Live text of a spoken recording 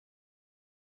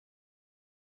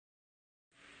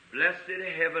Blessed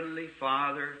Heavenly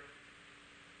Father,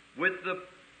 with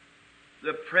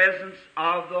the presence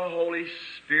of the Holy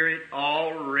Spirit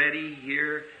already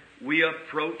here, we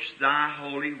approach Thy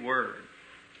holy Word.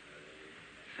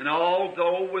 And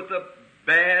although with a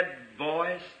bad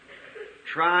voice,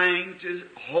 trying to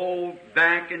hold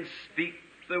back and speak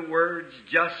the words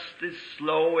just as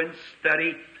slow and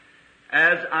steady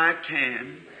as I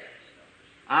can,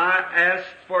 I ask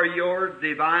for Your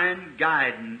divine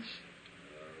guidance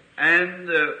and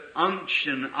the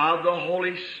unction of the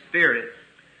Holy Spirit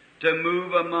to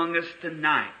move among us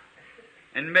tonight.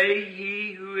 And may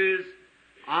He who is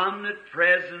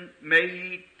omnipresent, may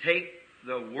He take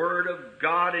the Word of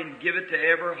God and give it to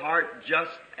every heart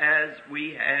just as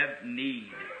we have need.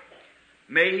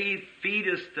 May He feed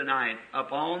us tonight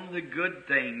upon the good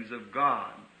things of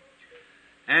God.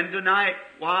 And tonight,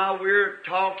 while we're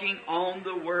talking on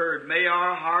the Word, may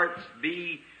our hearts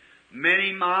be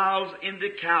many miles into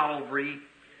Calvary,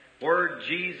 where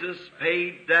Jesus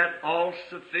paid that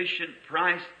all-sufficient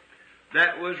price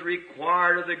that was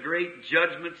required of the great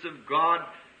judgments of God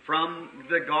from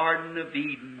the Garden of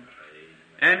Eden.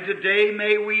 And today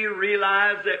may we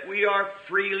realize that we are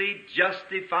freely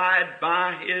justified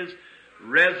by His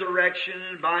resurrection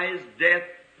and by His death,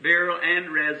 burial,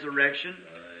 and resurrection.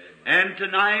 And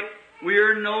tonight we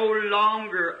are no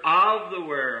longer of the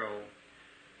world,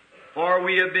 for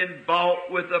we have been bought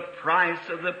with the price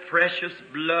of the precious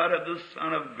blood of the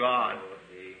Son of God.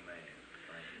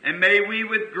 And may we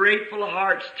with grateful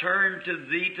hearts turn to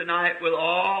Thee tonight with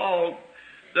all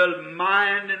the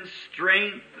mind and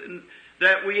strength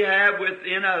that we have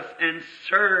within us, and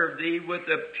serve Thee with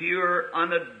a pure,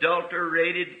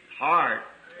 unadulterated heart.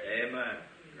 Amen.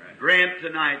 Grant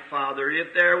tonight, Father,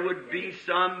 if there would be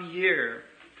some here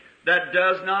that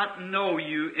does not know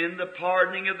You in the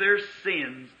pardoning of their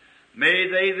sins, may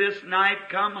they this night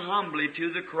come humbly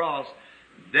to the cross,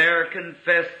 there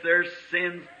confess their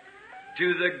sins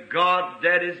to the God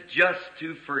that is just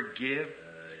to forgive.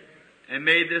 And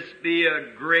may this be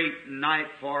a great night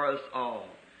for us all.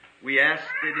 We ask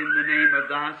it in the name of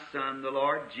Thy Son, the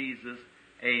Lord Jesus.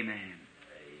 Amen.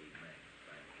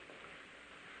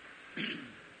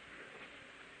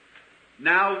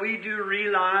 Now we do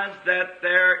realize that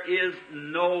there is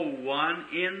no one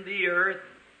in the earth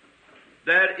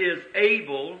that is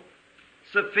able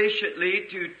sufficiently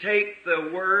to take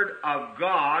the Word of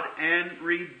God and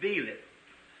reveal it,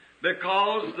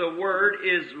 because the Word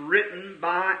is written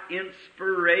by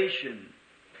inspiration.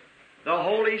 The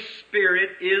Holy Spirit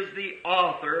is the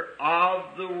author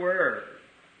of the Word.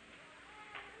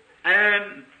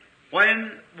 And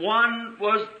when one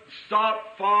was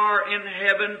sought far in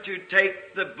heaven to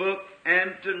take the book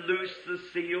and to loose the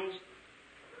seals,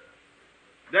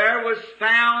 there was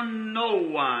found no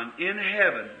one in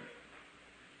heaven,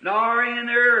 nor in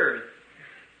earth,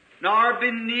 nor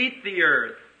beneath the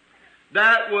earth,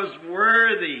 that was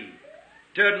worthy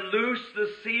to loose the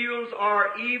seals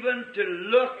or even to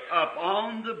look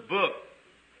upon the book.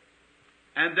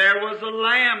 And there was a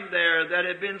lamb there that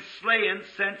had been slain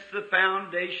since the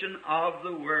foundation of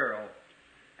the world.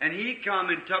 And He come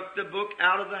and took the book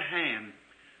out of the hand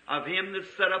of Him that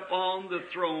sat upon the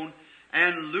throne,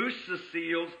 and loosed the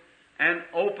seals and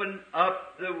opened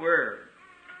up the Word.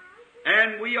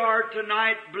 And we are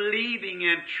tonight believing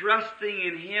and trusting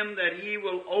in Him that He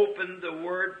will open the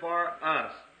Word for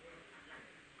us.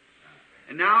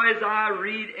 And now as I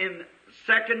read in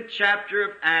the 2nd chapter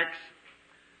of Acts,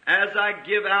 as I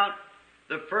give out,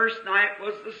 the first night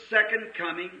was the second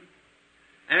coming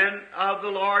and of the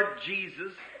Lord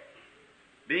Jesus,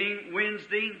 being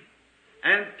Wednesday,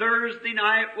 and Thursday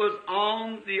night was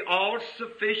on the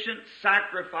all-sufficient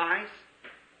sacrifice,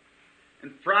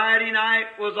 and Friday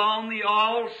night was on the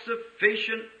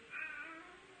all-sufficient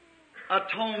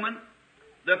atonement,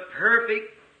 the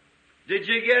perfect. Did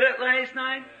you get it last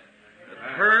night? The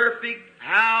perfect,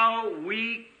 how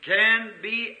we can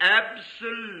be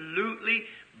absolutely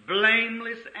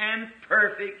blameless and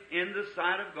perfect in the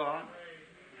sight of God.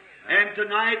 And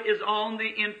tonight is on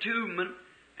the entombment,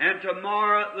 and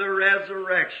tomorrow the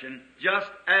resurrection,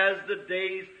 just as the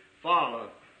days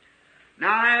follow.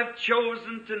 Now I have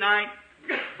chosen tonight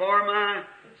for my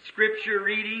scripture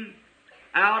reading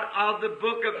out of the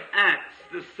book of Acts,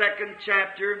 the 2nd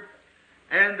chapter,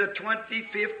 and the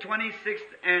 25th,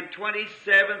 26th, and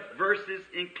 27th verses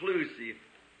inclusive.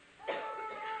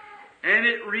 And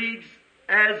it reads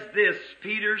as this,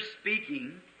 Peter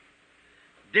speaking,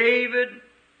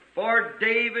 For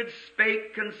David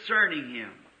spake concerning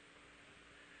him,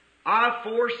 I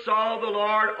foresaw the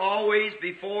Lord always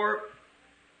before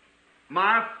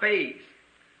my face,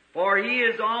 For He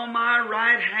is on my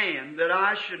right hand, that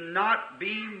I should not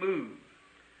be moved.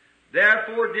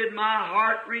 Therefore did my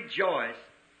heart rejoice,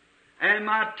 and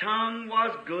my tongue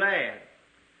was glad.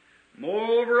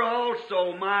 Moreover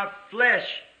also my flesh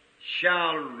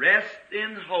shall rest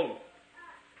in hope,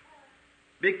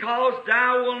 because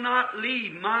Thou wilt not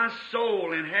leave my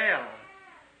soul in hell,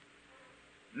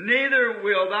 neither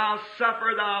wilt Thou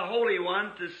suffer Thy Holy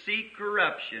One to see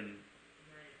corruption.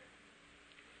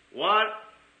 What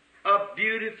a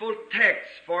beautiful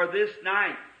text for this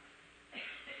night,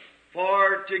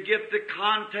 for to get the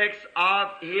context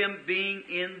of Him being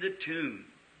in the tomb.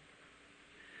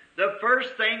 The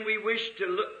first thing we wish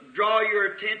to draw your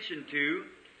attention to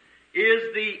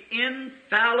is the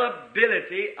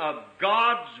infallibility of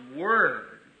God's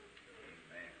Word.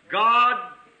 God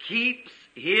keeps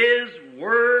His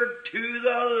Word to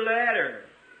the letter.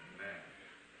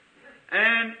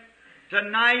 And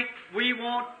tonight we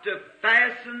want to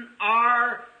fasten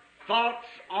our thoughts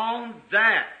on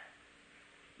that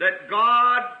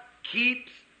God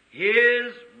keeps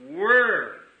His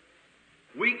Word.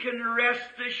 We can rest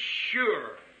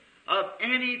assured of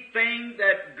anything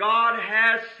that God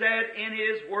has said in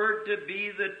His Word to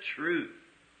be the truth.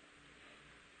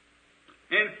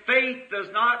 And faith does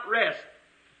not rest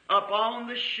upon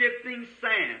the shifting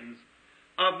sands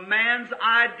of man's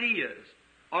ideas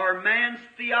or man's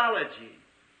theology,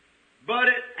 but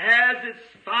it has its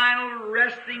final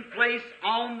resting place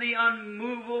on the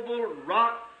unmovable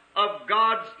rock of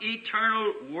God's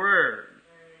eternal Word.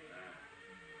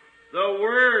 The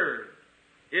Word,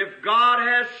 if God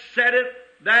has said it,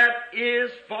 that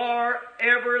is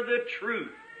forever the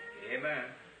truth. Amen.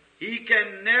 He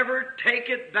can never take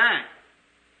it back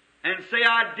and say,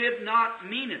 I did not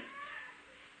mean it.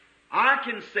 I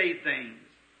can say things.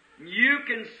 You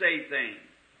can say things.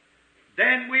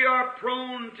 Then we are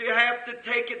prone to have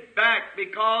to take it back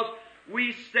because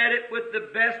we said it with the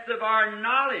best of our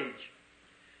knowledge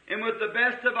and with the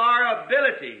best of our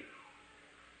ability.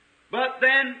 But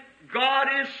then God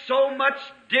is so much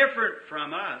different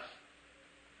from us.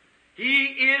 He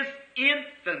is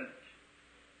infinite.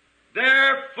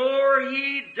 Therefore,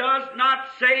 He does not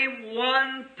say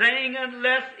one thing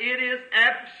unless it is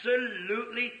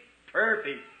absolutely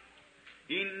perfect.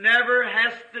 He never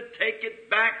has to take it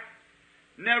back,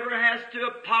 never has to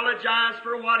apologize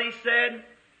for what He said.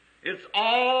 It's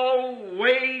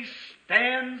always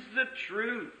stands the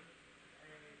truth.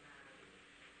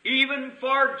 Even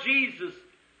for Jesus,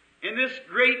 in this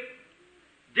great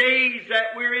days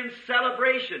that we're in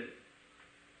celebration,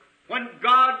 when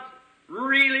God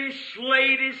really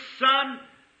slayed His Son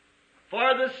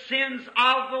for the sins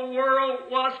of the world,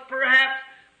 was perhaps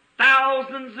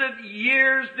thousands of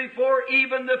years before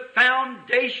even the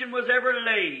foundation was ever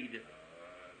laid.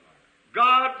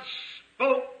 God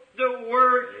spoke the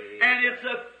Word, and it's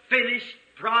a finished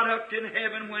product in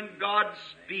heaven when God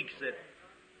speaks it.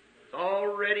 It's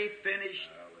already finished.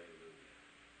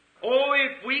 Oh,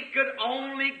 if we could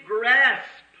only grasp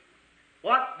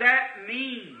what that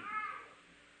means,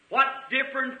 what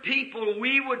different people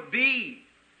we would be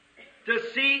to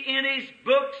see in His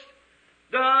books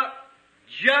the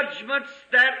judgments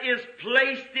that is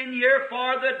placed in here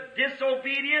for the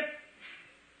disobedient,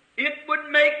 it would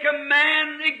make a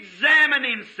man examine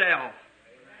himself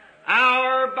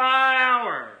hour by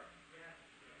hour.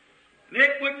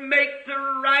 It would make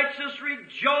the righteous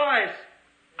rejoice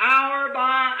hour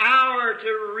by hour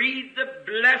to read the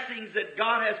blessings that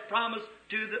God has promised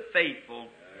to the faithful.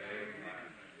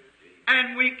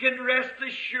 And we can rest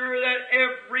assured that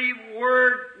every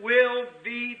word will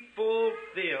be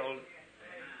fulfilled.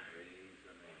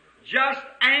 Just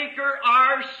anchor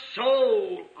our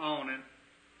soul on it.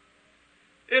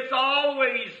 It's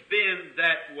always been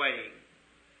that way.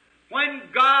 When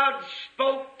God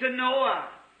spoke to Noah,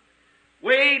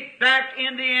 way back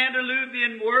in the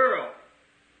antediluvian world,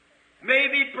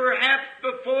 maybe perhaps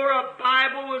before a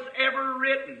Bible was ever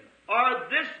written, or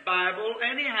this Bible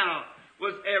anyhow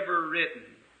was ever written,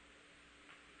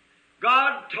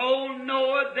 God told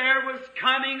Noah there was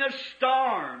coming a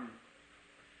storm,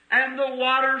 and the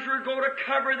waters were going to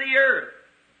cover the earth.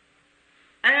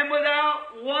 And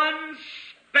without one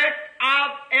speck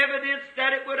of evidence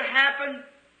that it would happen,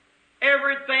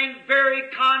 everything very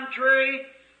contrary,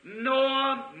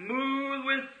 Noah moved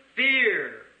with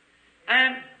fear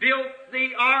and built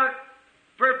the ark,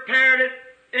 prepared it.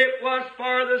 It was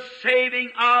for the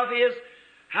saving of his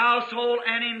household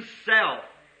and himself.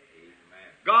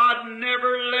 God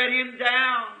never let him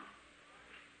down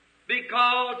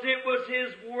because it was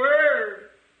His Word.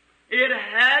 It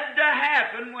had to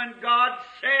happen when God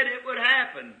said it would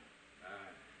happen.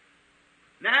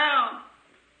 Now,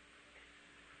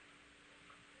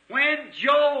 When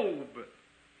Job,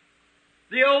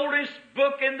 the oldest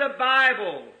book in the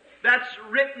Bible, that's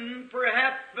written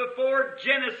perhaps before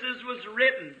Genesis was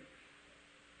written,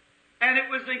 and it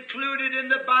was included in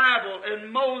the Bible,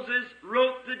 and Moses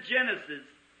wrote the Genesis.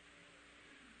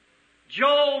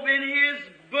 Job, in his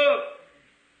book,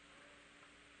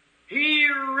 he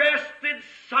rested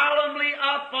solemnly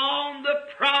upon the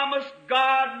promise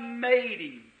God made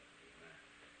him.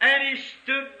 And he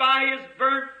stood by his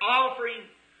burnt offering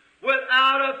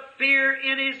without a fear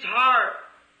in his heart,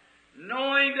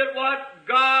 knowing that what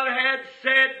God had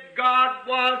said, God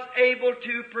was able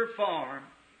to perform.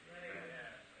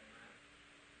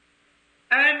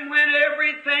 And when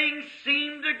everything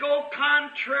seemed to go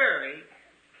contrary,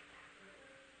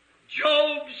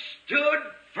 Job stood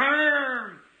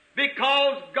firm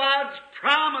because God's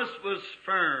promise was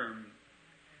firm.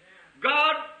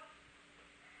 God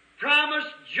promised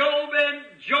Job, and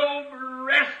Job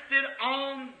rested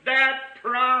on that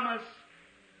promise.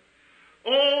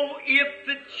 Oh, if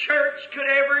the church could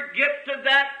ever get to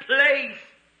that place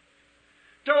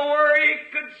to where it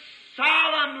could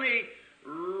solemnly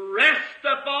rest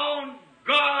upon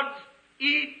God's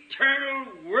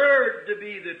eternal Word to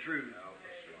be the truth.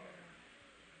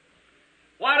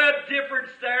 What a difference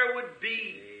there would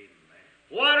be.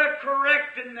 What a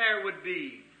correcting there would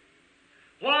be.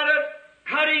 What a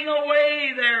cutting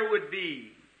away there would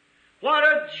be. What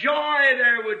a joy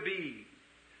there would be.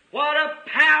 What a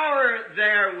power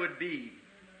there would be.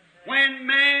 When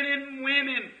men and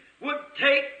women would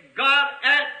take God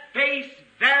at face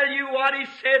value, what He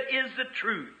said is the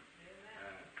truth.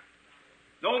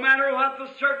 No matter what the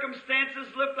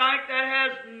circumstances look like, that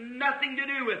has nothing to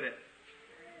do with it.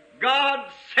 God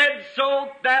said so,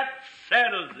 that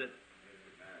settles it.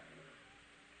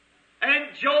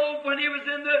 And Job, when he was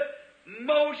in the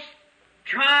most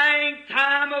trying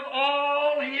time of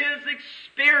all his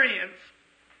experience,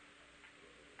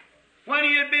 when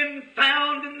he had been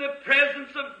found in the presence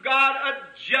of God a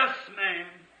just man,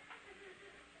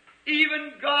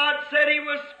 even God said he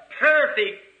was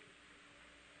perfect.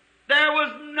 There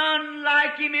was none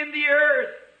like him in the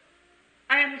earth.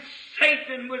 And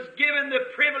Satan was given the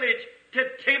privilege to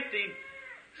tempt him,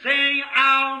 saying,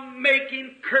 I'll make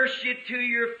him curse you to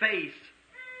your face.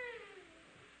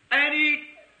 And he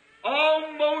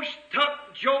almost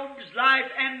took Job's life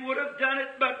and would have done it,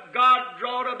 but God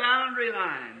drawed a boundary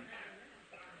line.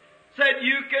 Said,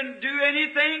 you can do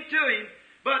anything to him,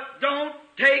 but don't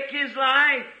take his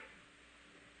life.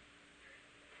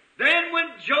 Then when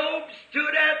Job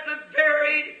stood at the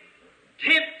very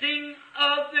tempting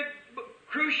of the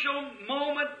crucial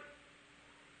moment,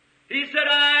 he said,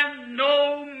 I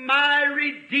know my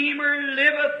Redeemer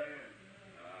liveth,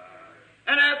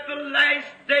 and at the last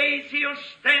days he'll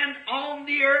stand on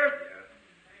the earth.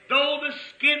 Though the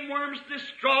skin worms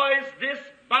destroys this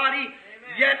body,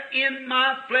 yet in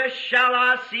my flesh shall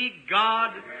I see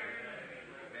God.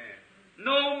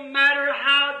 No matter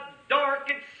how dark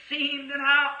it seemed and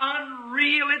how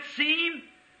unreal it seemed,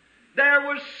 there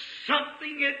was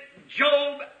something that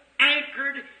Job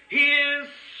anchored his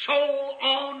soul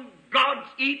on God's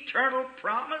eternal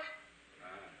promise.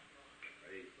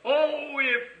 Oh,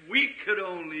 if we could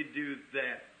only do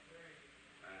that.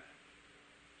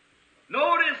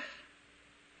 Notice,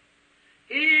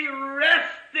 he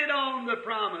rested on the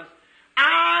promise.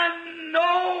 I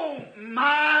know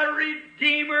my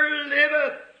Redeemer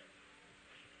liveth.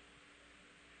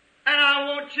 And I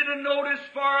want you to notice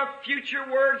for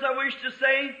future words I wish to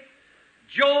say,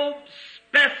 Job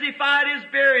specified his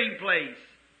burying place.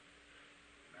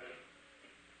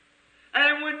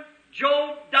 And when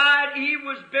Job died, he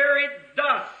was buried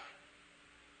thus.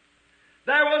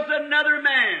 There was another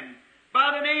man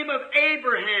by the name of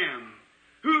Abraham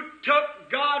who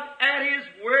took God at His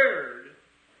word.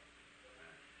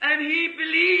 And he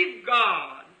believed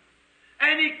God.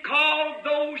 And he called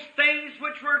those things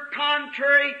which were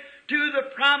contrary to the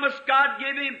promise God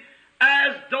gave him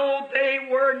as though they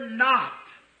were not.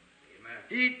 Amen.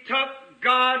 He took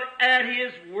God at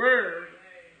His word.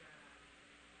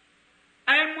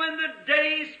 And when the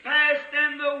days passed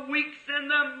and the weeks and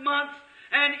the months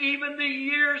and even the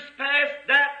years passed,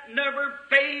 that never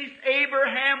fazed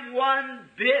Abraham one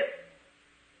bit.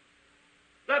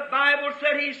 The Bible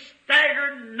said he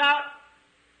staggered not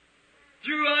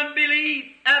through unbelief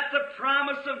at the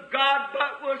promise of God,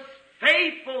 but was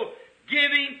faithful,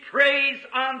 giving praise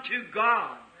unto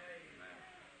God.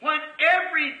 When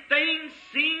everything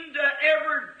seemed to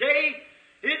every day,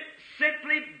 it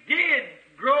simply did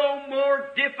grow more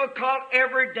difficult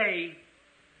every day.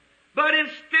 But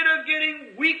instead of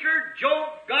getting weaker, Job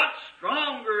got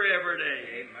stronger every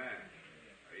day. Amen.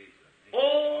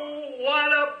 Oh,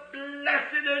 what a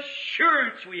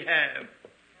assurance we have.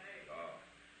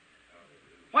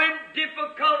 When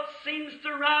difficult seems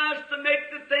to rise to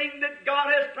make the thing that God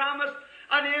has promised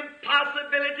an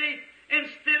impossibility,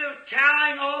 instead of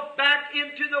carrying off back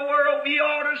into the world, we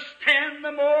ought to stand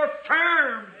the more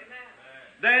firm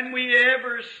than we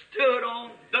ever stood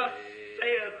on. Thus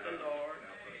saith the Lord.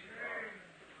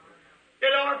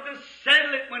 It ought to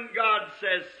settle it when God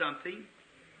says something.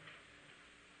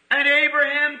 And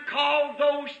Abraham called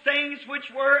those things which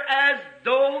were as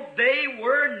though they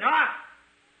were not,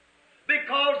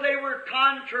 because they were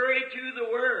contrary to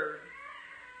the Word.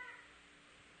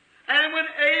 And when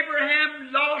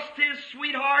Abraham lost his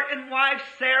sweetheart and wife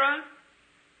Sarah,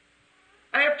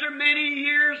 after many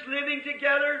years living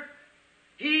together,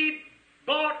 he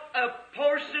bought a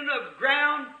portion of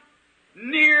ground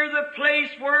near the place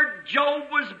where Job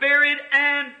was buried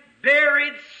and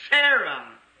buried Sarah.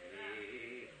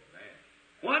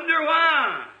 Wonder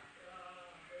why?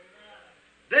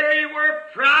 They were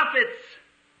prophets.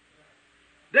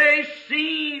 They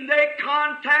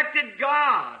contacted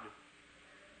God.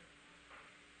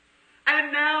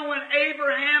 And now when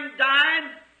Abraham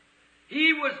died,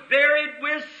 he was buried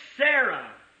with Sarah.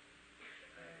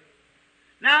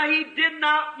 Now he did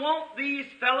not want these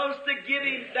fellows to give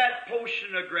him that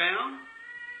portion of ground.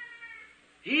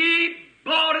 He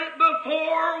bought it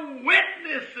before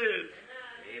witnesses.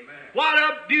 Amen. What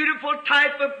a beautiful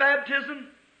type of baptism.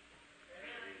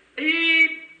 He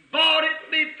bought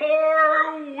it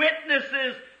before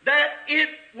witnesses that it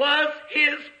was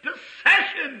his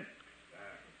possession.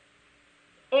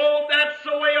 Oh, that's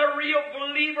the way a real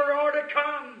believer ought to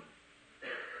come.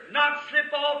 Not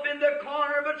slip off in the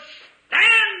corner, but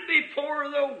stand before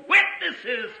the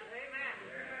witnesses.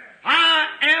 Amen. I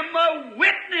am a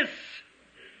witness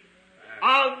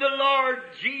of the Lord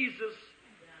Jesus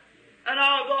and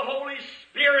of the Holy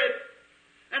Spirit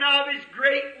and of His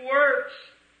great works,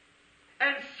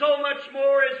 and so much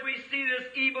more as we see this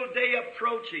evil day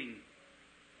approaching.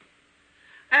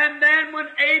 And then when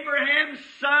Abraham's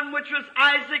son, which was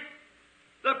Isaac,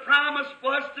 the promise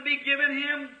was to be given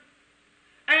him.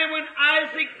 And when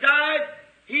Isaac died,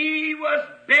 he was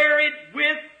buried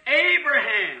with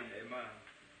Abraham. Amen.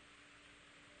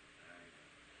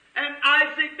 And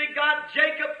Isaac begot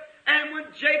Jacob, and when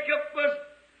Jacob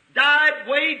died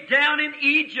way down in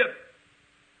Egypt.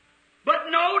 But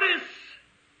notice,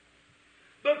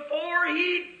 before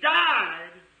he died,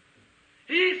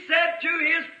 he said to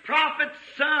his prophet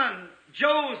son,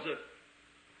 Joseph,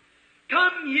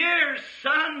 "Come here,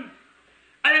 son,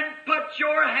 and put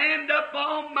your hand up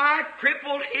on my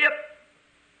crippled hip."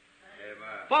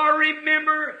 Amen. For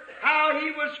remember how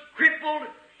he was crippled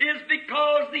is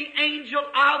because the angel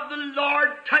of the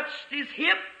Lord touched his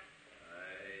hip.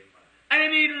 Amen.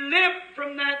 And he limped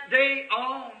from that day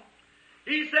on.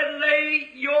 He said,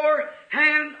 "Lay your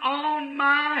hand on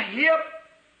my hip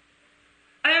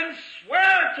and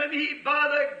swear to me by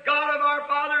the God of our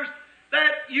fathers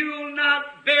that you'll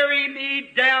not bury me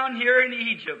down here in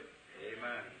Egypt."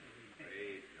 Amen.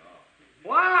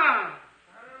 Why?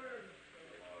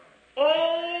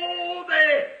 Oh,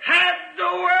 they had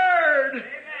the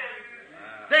Word.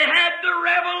 They had the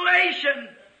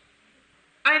revelation.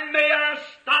 And may I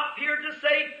stop here to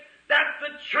say that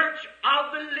the church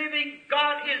of the living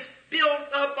God is built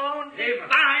upon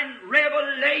divine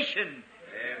revelation.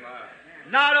 Amen.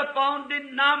 Not upon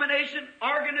denomination,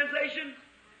 organization,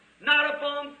 not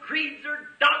upon creeds or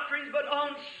doctrines, but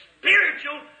on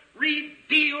spiritual,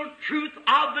 revealed truth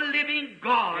of the living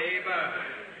God. Amen.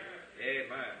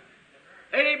 Amen.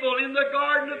 Abel in the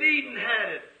Garden of Eden had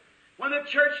it. When the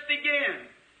church began,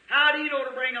 how did he know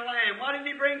to bring a lamb? Why didn't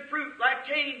he bring fruit like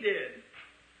Cain did?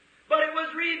 But it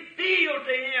was revealed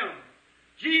to him.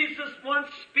 Jesus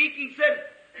once speaking said,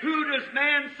 "Who does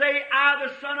man say I,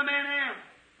 the Son of Man, am?"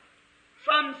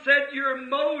 Some said, "You're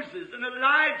Moses and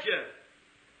Elijah,"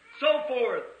 so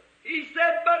forth. He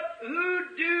said, "But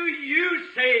who do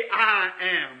you say I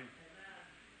am?"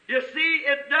 You see,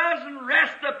 it doesn't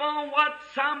rest upon what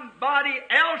somebody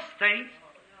else thinks.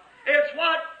 It's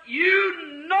what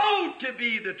you know to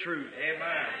be the truth.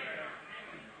 Amen.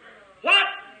 What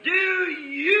do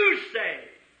you say?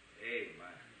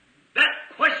 Amen. That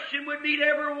question would meet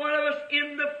every one of us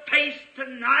in the face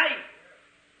tonight.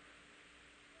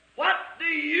 What do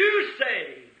you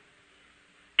say?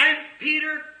 And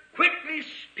Peter, quickly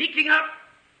speaking up,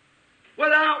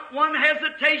 without one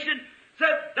hesitation,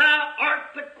 said, "Thou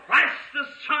art the Christ, the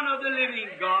Son of the living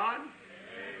God." Amen.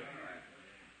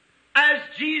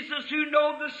 As Jesus, who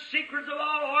knows the secrets of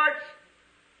all hearts,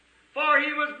 for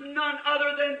He was none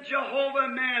other than Jehovah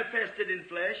manifested in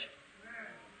flesh.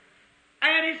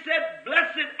 And He said,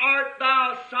 "Blessed art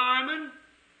thou, Simon,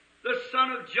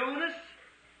 son of Jonas,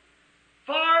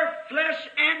 for flesh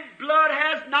and blood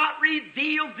has not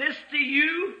revealed this to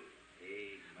you,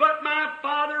 but my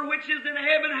Father which is in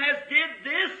heaven has did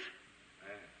this.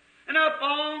 And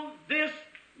upon this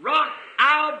rock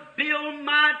I'll build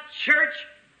my church,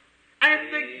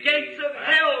 and the gates of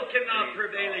hell cannot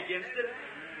prevail against it.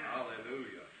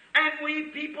 Hallelujah. And we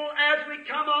people, as we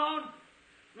come on,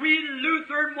 we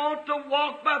Lutheran want to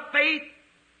walk by faith.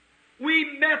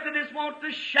 We Methodists want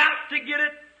to shout to get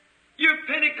it. You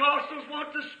Pentecostals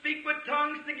want to speak with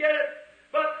tongues to get it.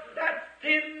 But that's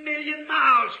 10 million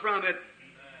miles from it.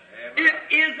 It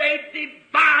is a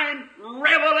divine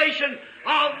revelation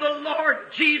of the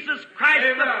Lord Jesus Christ,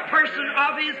 the person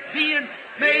of His being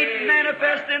made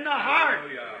manifest in the heart.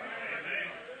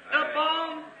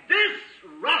 Upon this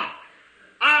rock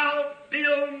I'll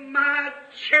build my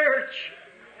church,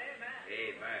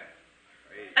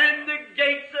 and the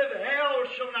gates of hell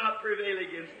shall not prevail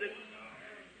against it.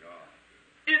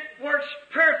 It works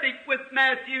perfect with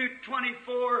Matthew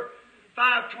 24,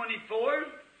 5:24.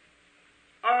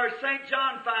 Or St.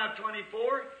 John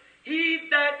 5:24, he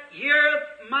that heareth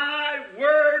my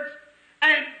words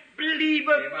and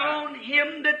believeth on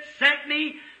him that sent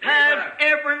me has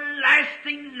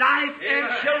everlasting life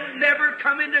and shall never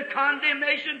come into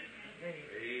condemnation,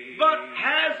 but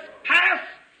has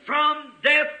passed from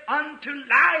death unto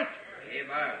life.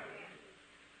 Amen.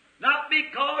 Not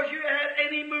because you had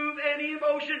any move, any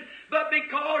emotion, but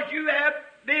because you have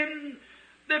been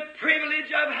the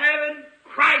privilege of having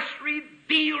Christ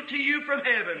revealed to you from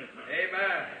heaven.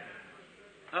 Amen.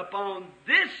 Upon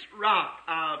this rock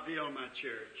I'll build my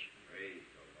church. Praise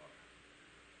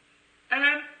the Lord.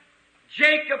 And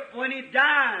Jacob, when he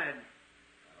died,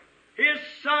 his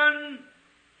son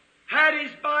had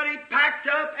his body packed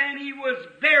up and he was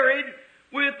buried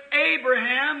with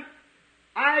Abraham,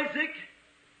 Isaac,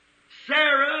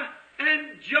 Sarah,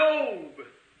 and Job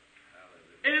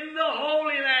in the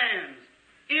Holy Lands,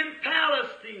 in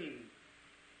Palestine.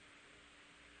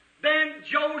 Then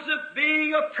Joseph,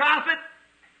 being a prophet,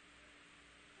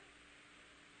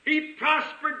 he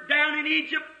prospered down in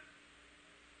Egypt.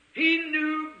 He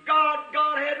knew God.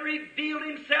 God had revealed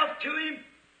Himself to him.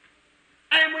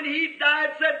 And when he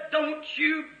died, said, "Don't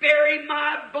you bury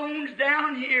my bones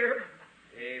down here."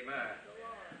 Amen.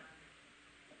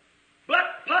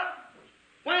 But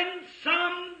when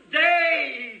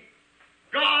someday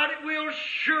God will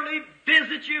surely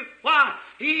visit you, why?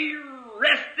 He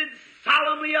rested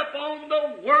solemnly upon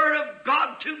the Word of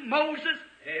God to Moses.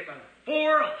 Amen.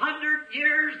 400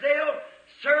 years they'll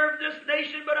serve this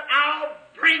nation, but I'll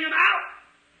bring them out.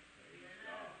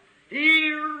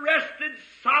 He rested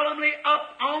solemnly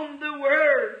up on the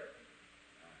Word.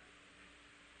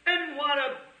 And what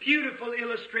a beautiful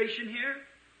illustration here.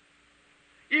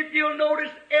 If you'll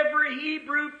notice, every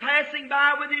Hebrew passing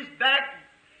by with his back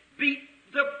beat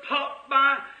the pulp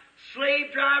by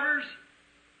slave drivers,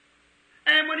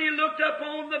 and when he looked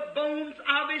upon the bones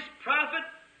of his prophet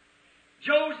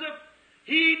Joseph,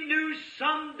 he knew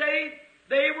someday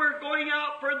they were going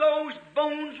out, for those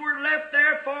bones were left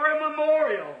there for a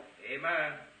memorial.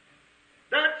 Amen.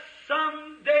 That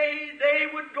someday they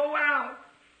would go out.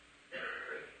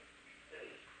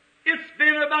 It's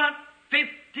been about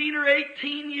 15 or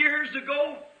 18 years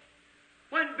ago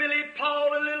when Billy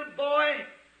Paul, a little boy,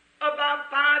 about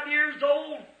 5 years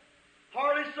old,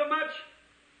 hardly so much,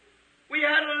 we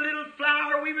had a little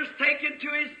flower we was taking to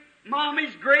his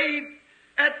mommy's grave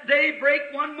at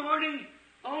daybreak one morning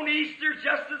on Easter,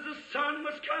 just as the sun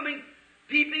was coming,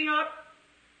 peeping up,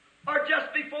 or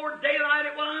just before daylight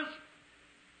it was.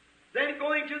 Then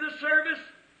going to the service,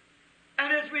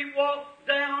 and as we walked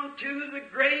down to the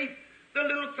grave, the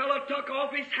little fellow took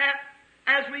off his hat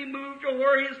as we moved to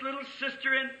where his little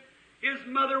sister and his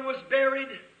mother was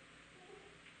buried.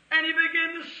 And he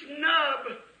began to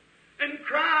snub and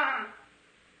cry.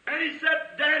 And he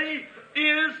said, "Daddy,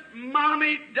 is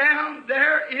Mommy down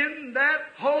there in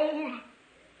that hole?"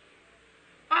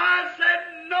 I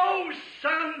said, "No,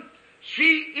 son,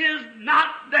 she is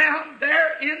not down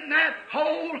there in that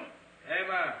hole.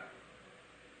 Amen.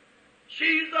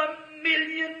 She's a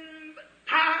million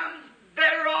times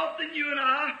better off than you and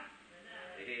I."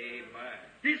 Amen.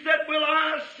 He said, "Will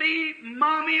I see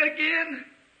Mommy again?"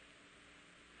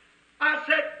 I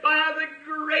said, "By the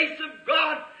grace of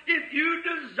God, if you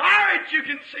desire it, you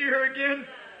can see her again."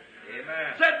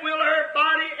 Amen. Said, "Will her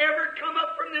body ever come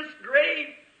up from this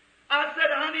grave?" I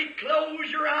said, "Honey, close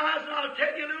your eyes and I'll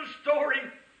tell you a little story.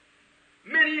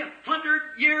 Many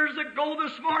 100 years ago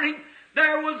this morning,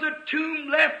 there was a tomb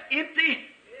left empty."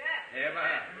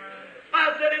 Amen.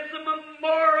 I said, "It's a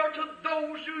memorial to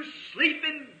those who sleep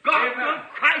in God. Amen. Will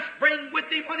Christ bring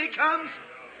with Him when He comes.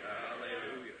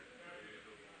 Hallelujah.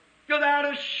 Without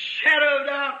a shadow of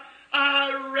doubt,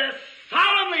 I rest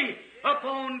solemnly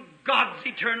upon God's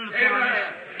eternal promise.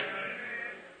 Amen.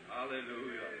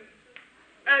 Hallelujah.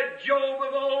 As Job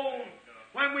of old,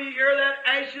 when we hear that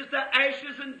ashes to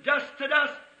ashes and dust to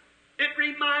dust, it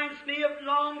reminds me of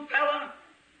Longfellow,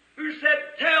 who said,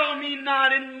 tell me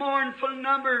not in mournful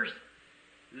numbers,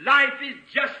 life is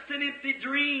just an empty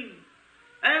dream,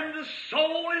 and the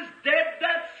soul is dead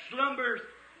that slumbers,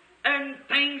 and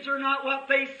things are not what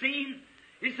they seem.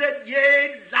 He said,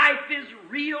 yea, life is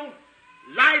real,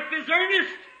 life is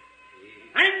earnest,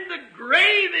 and the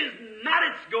grave is not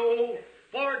its goal,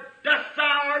 for dust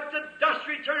thou art, the dust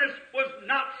returnest, was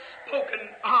not spoken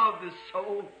of the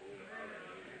soul.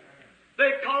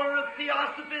 They call her a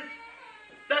theosophist,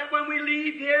 that when we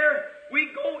leave here, we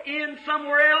go in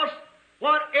somewhere else.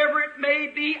 Whatever it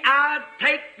may be, I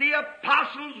take the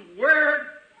apostle's word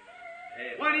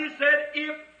when he said,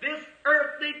 if this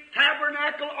earthly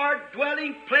tabernacle or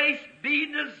dwelling place be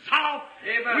dissolved,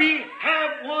 Amen. we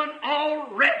have one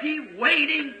already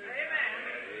waiting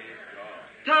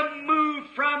to move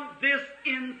from this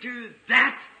into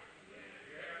that.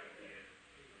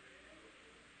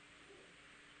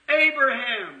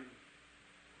 Abraham,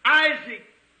 Isaac,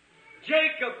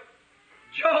 Jacob,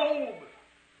 Job,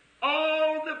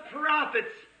 all the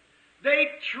prophets, they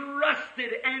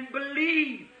trusted and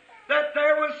believed that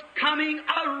there was coming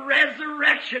a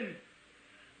resurrection,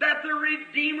 that the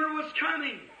Redeemer was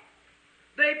coming.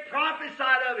 They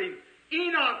prophesied of Him.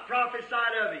 Enoch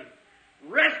prophesied of Him,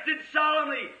 rested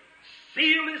solemnly,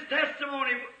 sealed his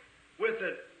testimony with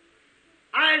it.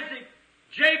 Isaac,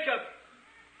 Jacob,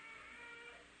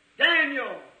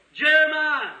 Daniel,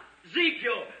 Jeremiah,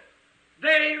 Ezekiel,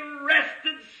 they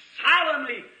rested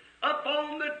solemnly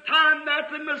upon the time that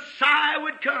the Messiah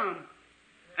would come.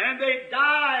 And they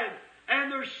died,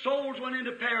 and their souls went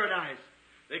into paradise.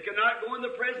 They could not go in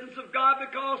the presence of God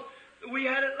because we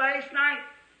had it last night,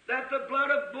 that the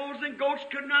blood of bulls and goats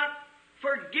could not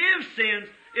forgive sins.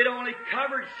 It only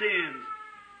covered sins.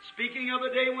 Speaking of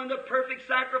a day when the perfect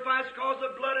sacrifice caused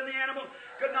the blood in the animal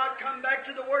could not come back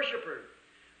to the worshiper.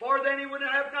 For then he would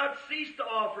have not ceased to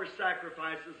offer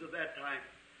sacrifices of that time.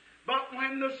 But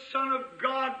when the Son of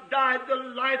God died, the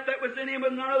life that was in Him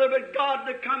was none other but God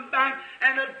to come back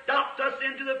and adopt us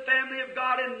into the family of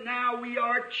God, and now we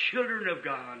are children of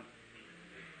God.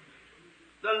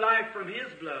 The life from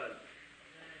His blood.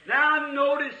 Now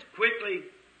notice quickly,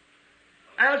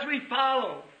 as we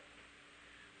follow,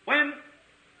 when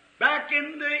back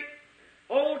in the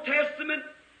Old Testament,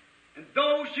 and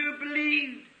those who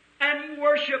believed and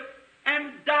worshiped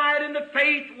and died in the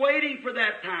faith waiting for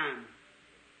that time.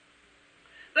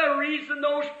 The reason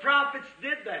those prophets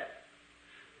did that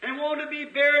and wanted to be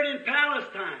buried in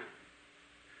Palestine,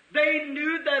 they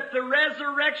knew that the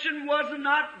resurrection was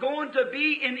not going to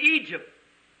be in Egypt.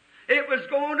 It was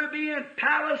going to be in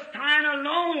Palestine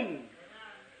alone.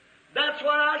 That's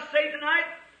what I say tonight.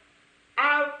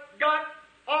 I've got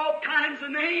all kinds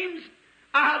of names.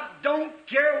 I don't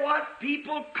care what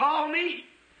people call me.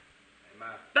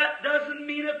 Amen. That doesn't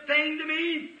mean a thing to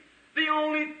me. The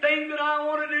only thing that I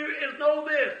want to do is know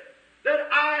this, that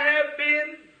I have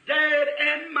been dead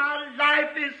and my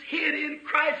life is hid in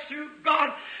Christ through God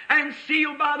and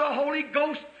sealed by the Holy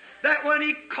Ghost, that when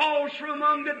He calls from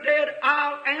among the dead,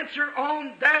 I'll answer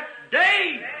on that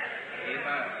day.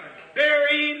 Amen.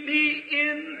 Bury me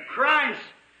in Christ.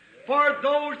 For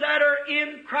those that are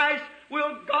in Christ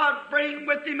will God bring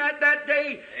with Him at that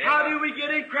day. How do we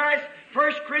get in Christ?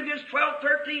 1 Corinthians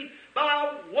 12:13,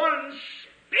 by one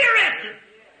Spirit.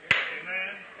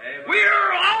 Amen. We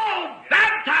are all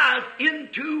baptized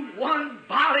into one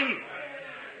body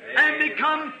and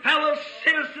become fellow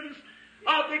citizens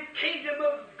of the kingdom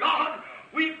of God.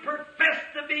 We profess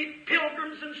to be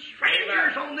pilgrims and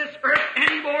strangers on this earth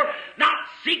anymore, not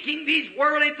seeking these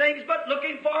worldly things, but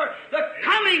looking for the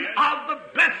coming of the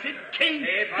blessed King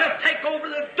to take over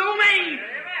the domain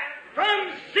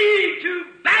from sea to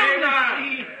boundless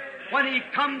sea when He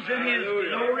comes in His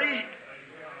glory.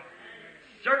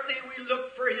 Certainly we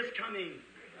look for His coming.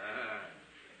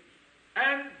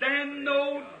 And then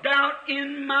no doubt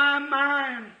in my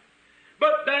mind,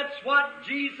 but that's what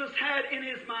Jesus had in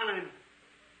His mind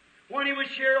when He was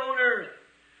here on earth,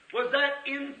 was that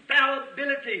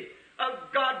infallibility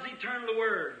of God's eternal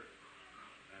Word.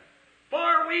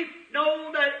 For we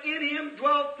know that in Him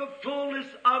dwelt the fullness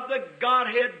of the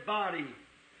Godhead body.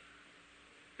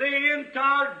 The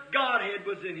entire Godhead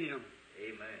was in Him.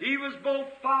 Amen. He was both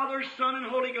Father, Son, and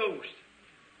Holy Ghost,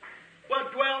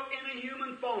 but dwelt in a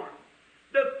human form.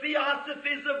 The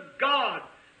theosophies of God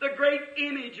the great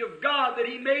image of God that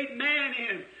He made man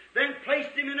in, then placed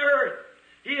him in earth.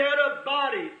 He had a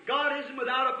body. God isn't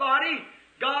without a body.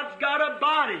 God's got a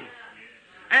body.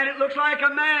 And it looks like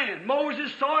a man.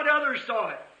 Moses saw it, others saw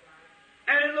it.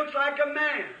 And it looks like a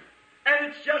man. And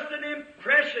it's just an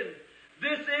impression.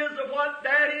 This is of what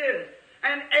that is.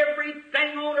 And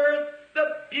everything on earth, the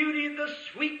beauty, the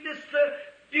sweetness, the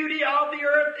beauty of the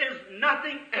earth is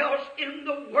nothing else in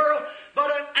the world but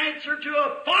an answer to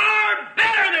a far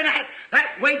better than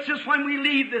that waits us when we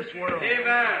leave this world.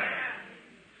 Amen.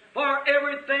 For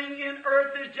everything in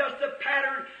earth is just a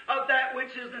pattern of that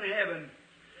which is in heaven.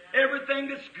 Everything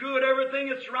that's good, everything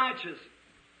that's righteous,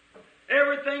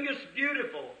 everything that's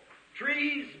beautiful,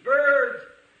 trees, birds,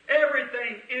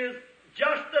 everything is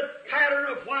just a pattern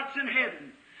of what's in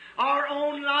heaven. Our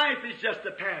own life is just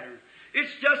a pattern.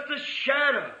 It's just a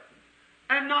shadow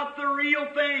and not the real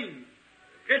thing.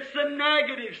 It's the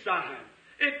negative side.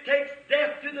 It takes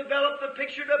death to develop the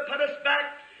picture to put us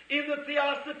back in the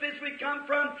theosophies we come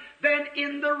from. Then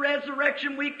in the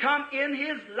resurrection we come in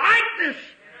His likeness.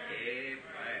 Amen.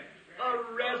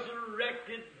 A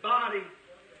resurrected body.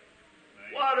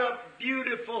 What a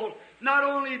beautiful, not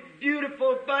only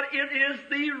beautiful, but it is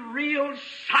the real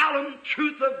solemn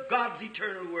truth of God's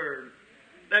eternal Word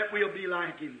that we'll be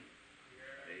like Him.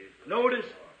 Notice,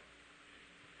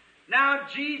 now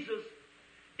Jesus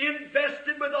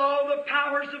invested with all the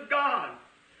powers of God.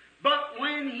 But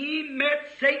when He met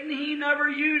Satan, He never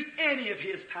used any of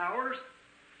his powers.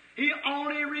 He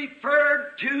only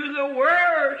referred to the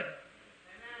Word.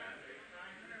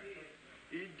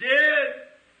 He did.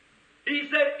 He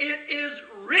said, "It is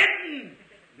written,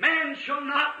 man shall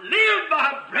not live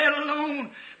by bread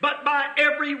alone, but by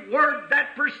every word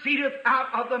that proceedeth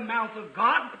out of the mouth of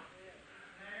God."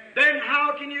 Then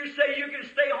how can you say you can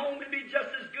stay home and be just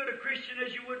as good a Christian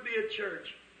as you would be at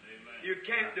church? Amen. You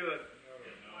can't do it.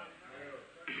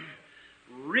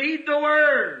 Read the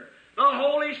Word. The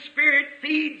Holy Spirit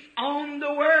feeds on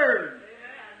the Word.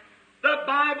 The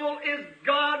Bible is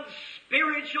God's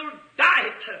spiritual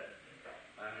diet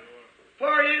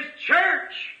for His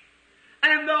church.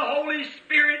 And the Holy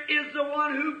Spirit is the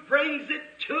one who brings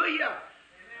it to you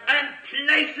and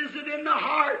places it in the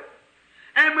heart.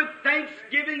 And with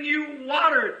thanksgiving you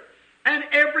water it. And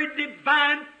every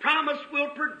divine promise will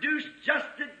produce just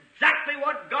exactly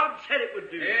what God said it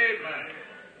would do. Amen.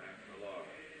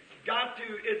 It's got to.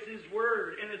 It's His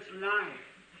Word and it's life.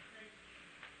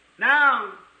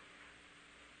 Now,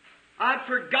 I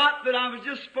forgot that I was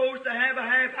just supposed to have a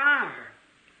half hour.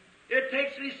 It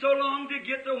takes me so long to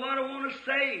get to what I want to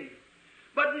say.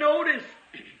 But notice,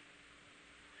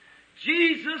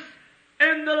 Jesus,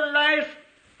 in the last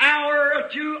hour or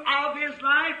two of His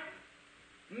life,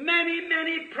 many,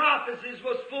 many prophecies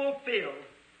was fulfilled.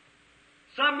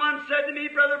 Someone said to me,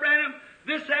 "Brother Branham,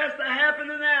 this has to happen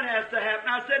and that has to happen."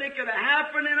 I said, it could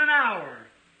happen in an hour.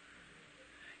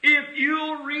 If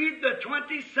you'll read the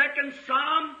 22nd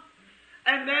Psalm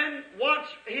and then watch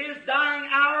His dying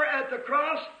hour at the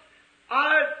cross,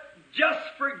 I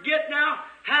just forget now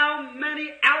how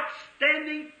many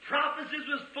outstanding prophecies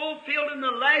was fulfilled in the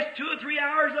last 2 or 3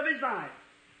 hours of His life.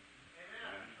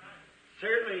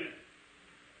 Certainly,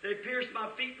 they pierced my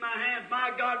feet and my hands.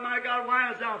 My God, why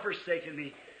hast Thou forsaken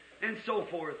me? And so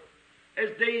forth, as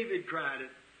David cried it.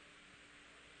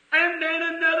 And then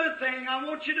another thing, I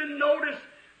want you to notice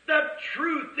the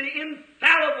truth, the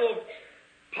infallible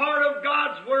part of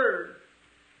God's Word.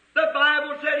 The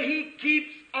Bible said He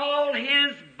keeps all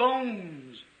His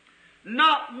bones.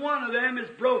 Not one of them is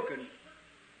broken.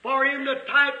 For in the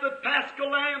type, the Paschal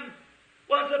Lamb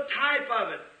was a type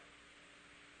of it.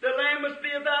 The lamb must be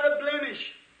without a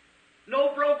blemish.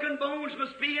 No broken bones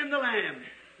must be in the lamb.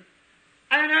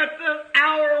 And at the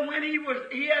hour when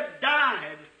he had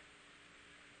died,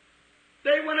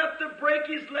 they went up to break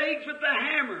His legs with the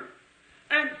hammer.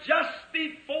 And just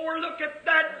before, look at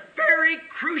that very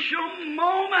crucial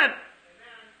moment,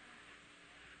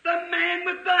 the man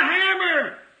with the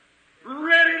hammer,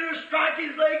 ready to strike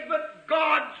his legs, but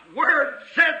God's Word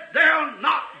said there'll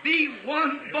not be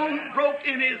one bone broke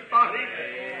in his body.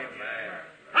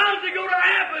 How's it going to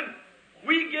happen?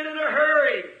 We get in a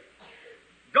hurry.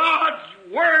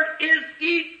 God's Word is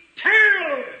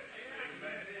eternal.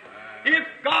 If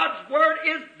God's Word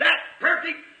is that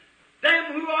perfect,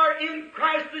 them who are in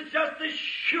Christ is just as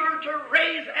sure to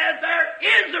raise as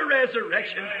there is a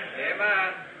resurrection.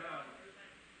 Amen.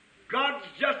 God's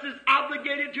just as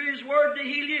obligated to His Word to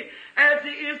heal you as He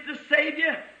is to save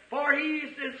you, for He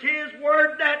is His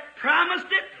Word that promised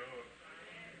it.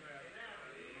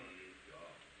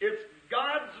 It's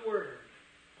God's Word.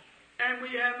 And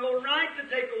we have no right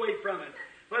to take away from it,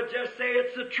 but just say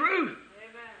it's the truth.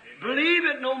 Believe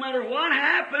it no matter what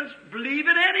happens. Believe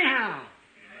it anyhow.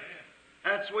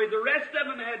 That's the way the rest of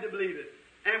them had to believe it.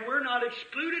 And we're not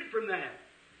excluded from that.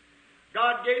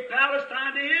 God gave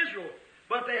Palestine to Israel,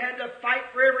 but they had to fight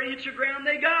for every inch of ground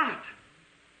they got.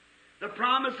 The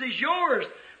promise is yours,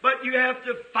 but you have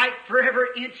to fight for every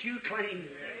inch you claim.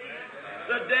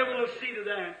 The devil will see to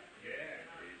that.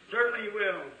 Certainly he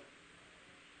will.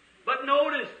 But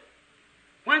notice,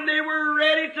 when they were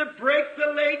ready to break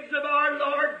the legs of our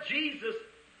Lord Jesus,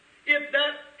 if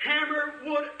that hammer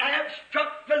would have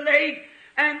struck the leg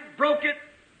and broke it,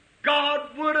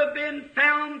 God would have been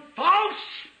found false.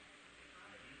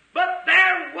 But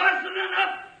there wasn't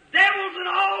enough devils in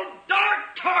all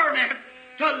dark torment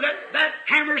to let that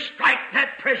hammer strike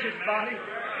that precious body.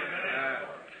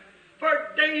 For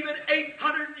David,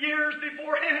 800 years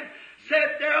beforehand,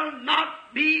 said there'll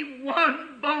not be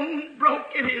one bone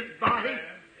broke in his body.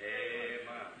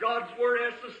 God's Word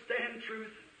has to stand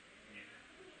truth.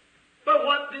 But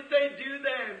what did they do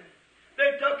then?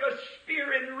 They took a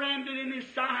spear and rammed it in his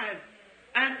side,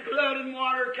 and blood and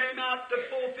water came out to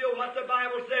fulfill what the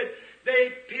Bible said.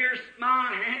 They pierced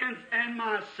my hands and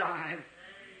my side.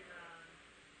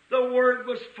 The Word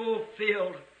was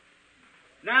fulfilled.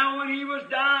 Now when he was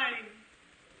dying,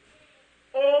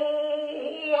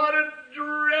 oh, what a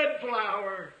dreadful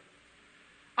hour.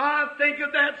 I think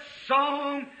of that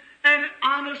song, and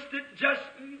honest, it just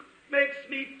makes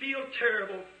me feel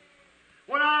terrible.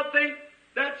 When I think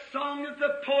that song that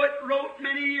the poet wrote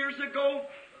many years ago,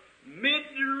 mid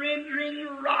rending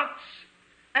rocks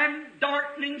and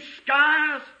darkening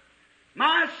skies,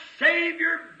 my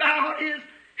Savior bowed his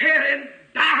head and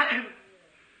died.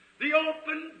 The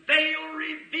open veil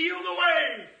revealed the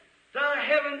way to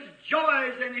heaven's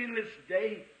joys and endless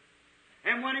day.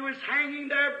 And when he was hanging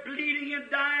there bleeding and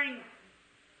dying,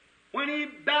 when he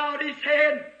bowed his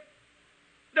head,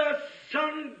 the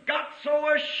Son got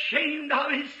so ashamed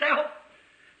of himself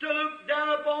to look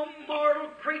down upon mortal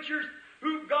creatures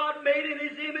who God made in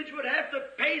His image would have to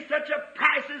pay such a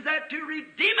price as that to redeem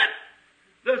it.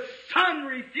 The Son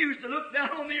refused to look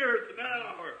down on the earth in that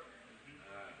hour.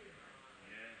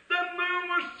 The moon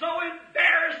was so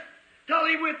embarrassed till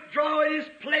he withdrew his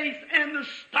place and the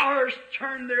stars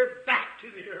turned their back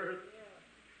to the earth.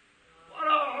 What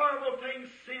a horrible thing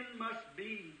sin must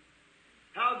be.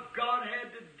 How God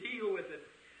had to deal with it.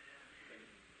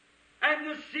 And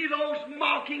to see those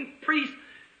mocking priests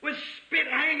with spit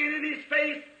hanging in his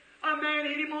face. A man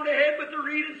hit him on the head with the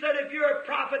reed and said, "If you're a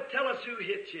prophet, tell us who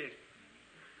hit you."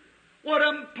 One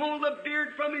of them pulled the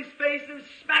beard from his face and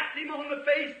smacked him on the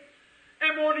face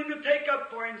and wanted him to take up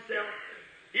for himself.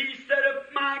 He said,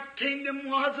 "If my kingdom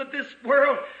was of this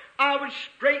world, I would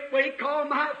straightway call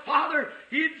my Father.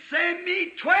 He'd send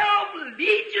me 12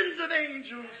 legions of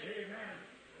angels." Amen.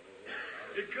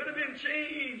 It could have been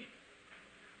changed.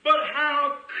 But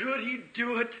how could he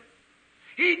do it?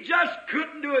 He just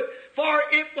couldn't do it, for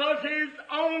it was his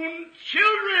own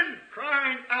children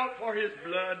crying out for his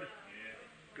blood.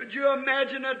 Could you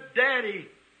imagine a daddy,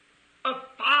 a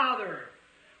father,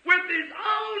 with his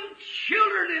own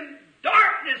children in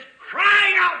darkness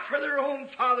crying out for their own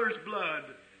father's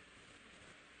blood?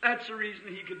 That's the reason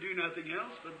he could do nothing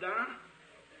else but die.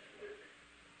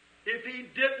 If he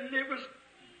didn't, it was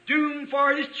doom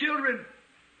for his children.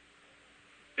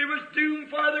 It was doom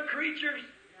for the creatures.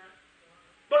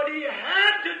 But he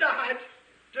had to die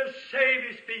to save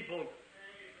his people.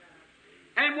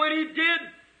 And when he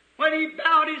did, when he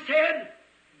bowed his head,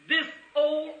 this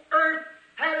old earth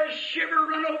had a shiver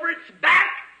run over its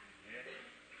back.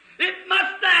 It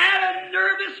must have had a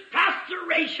nervous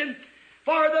prostration,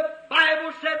 for the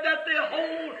Bible said that the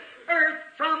whole earth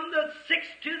from the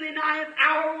 6th to the 9th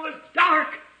hour was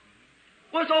dark,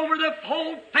 was over the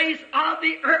whole face of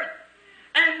the earth.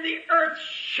 And the earth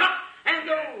shook, and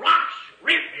the rocks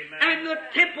rent, and the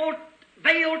temple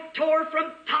veil tore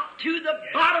from top to the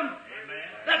bottom. Amen.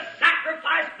 The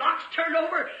sacrifice blocks turned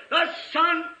over. The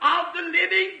Son of the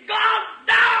living God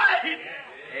died.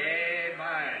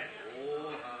 Amen.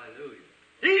 Oh, hallelujah.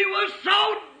 He was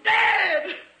so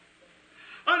dead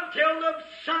until the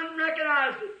sun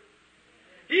recognized it.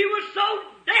 He was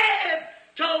so dead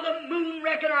till the moon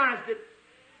recognized it.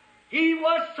 He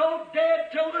was so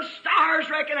dead till the stars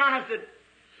recognized it.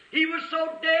 He was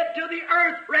so dead till the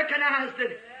earth recognized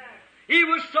it. He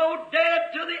was so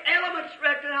dead till the elements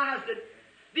recognized it.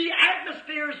 The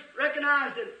atmospheres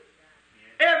recognized it.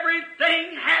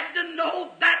 Everything had to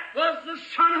know that was the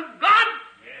Son of God.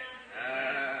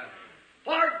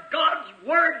 For God's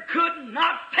Word could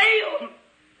not fail.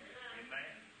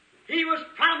 He was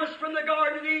promised from the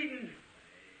Garden of Eden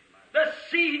the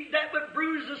seed that would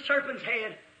bruise the serpent's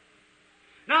head.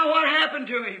 Now what happened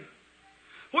to him?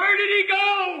 Where did he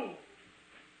go?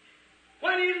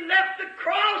 When he left the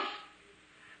cross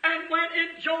and went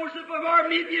in Joseph of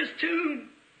Arimathea's tomb,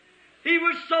 he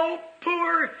was so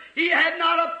poor he had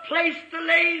not a place to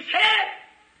lay his head.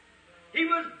 He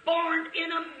was born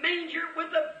in a manger with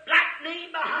a black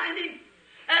name behind him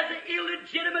as an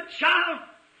illegitimate child.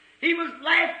 He was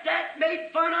laughed at, made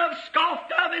fun of,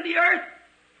 scoffed of in the earth.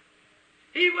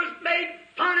 He was made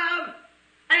fun of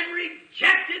and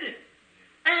rejected.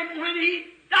 And when he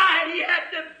died, he had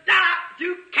to die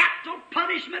through capital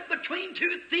punishment between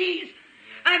two thieves,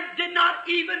 and did not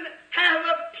even have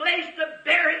a place to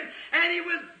bury him, and he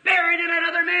was buried in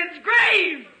another man's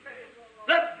grave.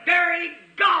 The very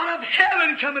God of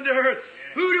heaven coming to earth.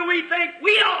 Who do we think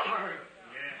we are?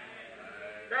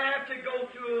 To have to go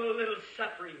through a little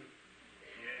suffering.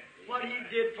 What he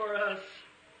did for us.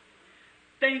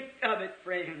 Think of it,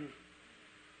 friends.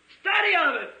 Study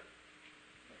of it.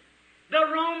 The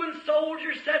Roman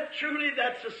soldier said, truly,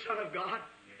 that's the Son of God.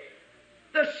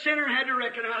 The sinner had to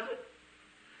recognize it.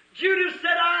 Judas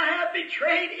said, I have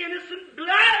betrayed innocent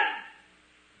blood.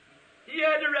 He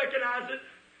had to recognize it.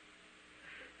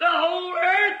 The whole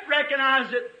earth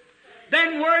recognized it.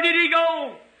 Then where did he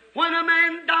go? When a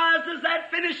man dies, does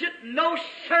that finish it? No,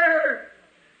 sir.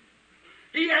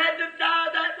 He had to die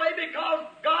that way because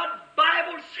God's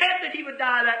Bible said that he would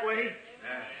die that way.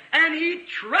 And he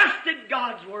trusted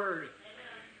God's Word.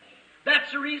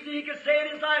 That's the reason he could say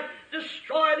in his life,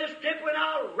 destroy this temple and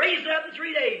I'll raise it up in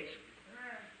 3 days.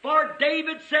 For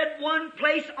David said one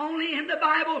place only in the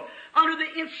Bible, under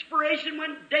the inspiration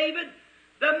when David,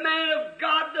 the man of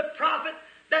God, the prophet,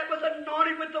 that was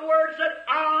anointed with the Word, said,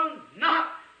 I'll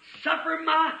not suffer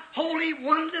my Holy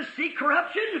One to see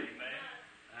corruption.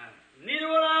 Neither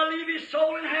will I leave his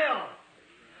soul in hell.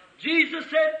 Jesus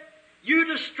said, you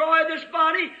destroy this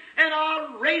body and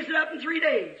I'll raise it up in 3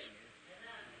 days.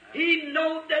 He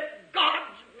knew that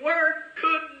God's Word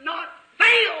could not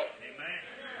fail.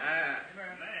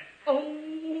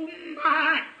 Oh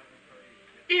my!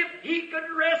 If he could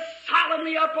rest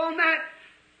solemnly upon that,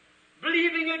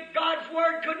 believing that God's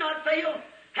Word could not fail,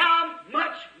 how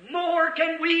much more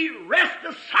can we rest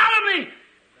solemnly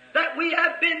that we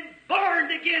have been born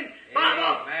again by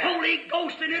the Holy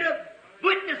Ghost, and it a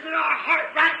witness in our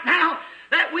heart right now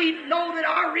that we know that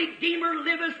our Redeemer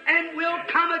liveth and will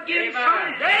come again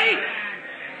someday.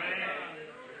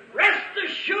 Rest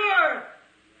assured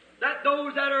that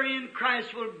those that are in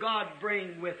Christ will God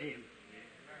bring with Him.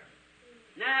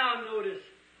 Now notice,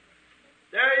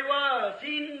 there he was.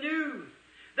 He knew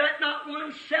that not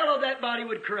one cell of that body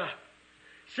would corrupt.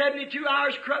 72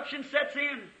 hours corruption sets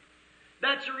in.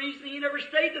 That's the reason he never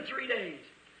stayed the 3 days.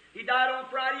 He died on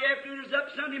Friday afternoon, was up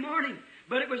Sunday morning.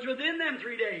 But it was within them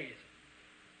 3 days.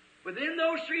 Within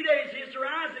those 3 days, he has to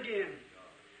rise again.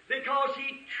 Because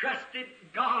he trusted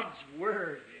God's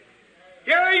Word.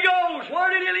 Here he goes.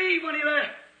 Where did he leave when he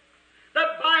left? The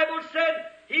Bible said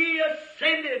he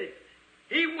ascended.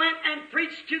 He went and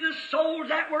preached to the souls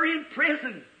that were in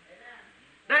prison,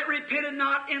 that repented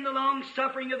not in the long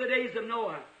suffering of the days of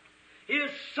Noah. His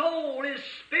soul, his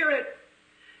spirit,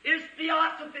 his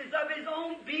theosophies of his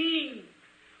own being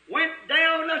went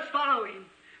down. Let's follow him.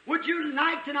 Would you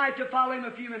like tonight to follow him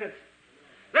a few minutes?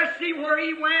 Let's see where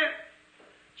he went.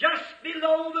 Just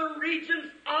below the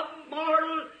regions of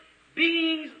mortal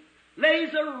beings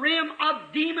lays a rim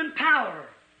of demon power.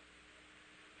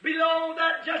 Below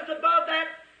that, just above that,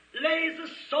 lays the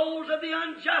souls of the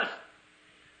unjust.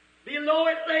 Below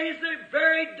it lays the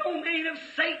very domain of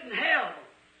Satan, hell.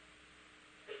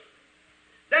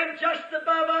 Then just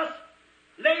above us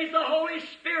lays the Holy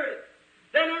Spirit.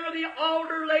 Then under the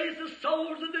altar lays the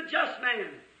souls of the just man.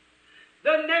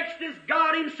 The next is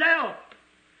God Himself.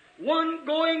 One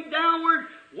going downward,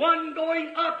 one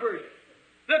going upward.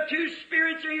 The two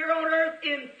spirits are here on earth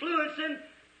influencing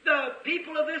the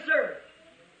people of this earth.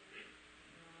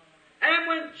 And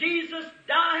when Jesus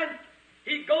died,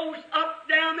 He goes up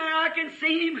down there. I can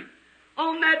see Him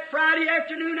on that Friday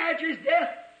afternoon after His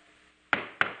death.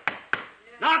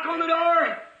 Knock on the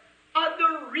door of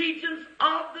the regions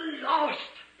of the lost.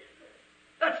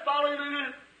 Let's follow Him a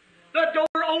minute. The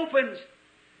door opens.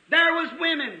 There was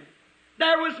women.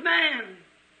 There was man.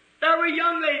 There were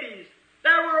young ladies.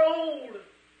 There were old.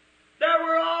 There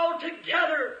were all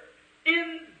together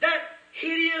in that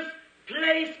hideous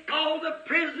place called the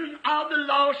prison of the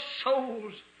lost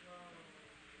souls.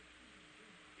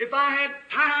 If I had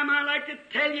time, I'd like to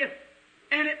tell you,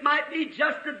 and it might be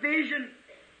just a vision,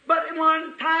 but at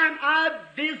one time I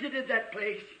visited that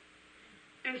place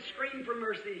and screamed for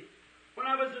mercy. When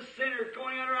I was a sinner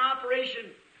going under operation,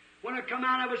 when I come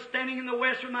out, I was standing in the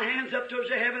west with my hands up towards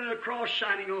the heaven and a cross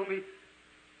shining on me.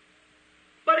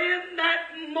 But in that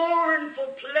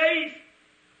mournful place,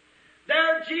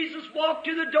 there Jesus walked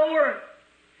to the door.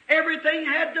 Everything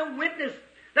had to witness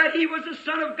that He was the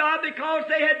Son of God because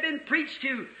they had been preached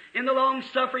to in the long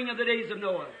suffering of the days of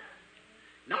Noah.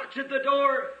 Knocks at the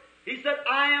door. He said,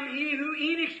 I am He who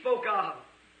Enoch spoke of.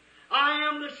 I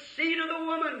am the seed of the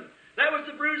woman that was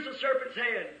the bruise of the serpent's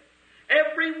head.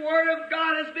 Every word of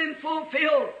God has been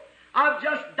fulfilled. I've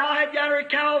just died down at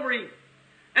Calvary,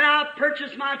 and I've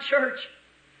purchased my church.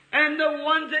 And the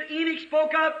ones that Enoch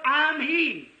spoke of, I'm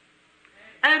He.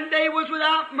 And they was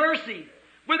without mercy,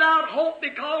 without hope,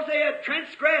 because they had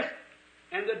transgressed,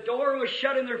 and the door was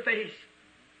shut in their face.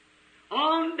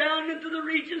 On down into the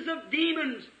regions of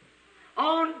demons,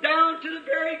 on down to the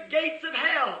very gates of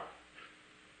hell.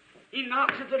 He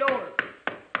knocks at the door.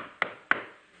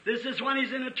 This is when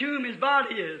He's in the tomb, His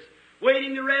body is,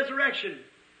 waiting the resurrection.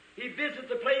 He visits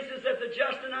the places that the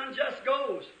just and unjust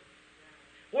goes.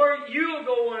 Where you'll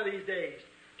go one of these days,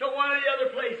 to one of the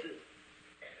other places.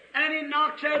 And He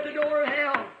knocks at the door of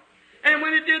hell. And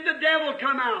when He did, the devil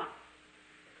come out.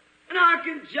 And I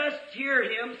can just hear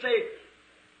him say,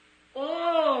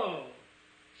 oh,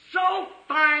 so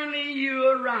finally you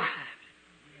arrived.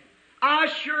 I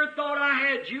sure thought I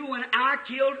had you when I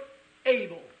killed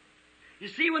Abel. You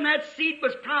see, when that seed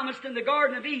was promised in the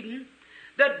Garden of Eden,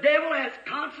 the devil has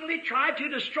constantly tried to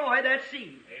destroy that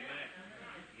seed.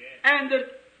 Amen. And the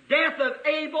death of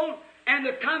Abel and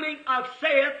the coming of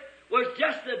Seth was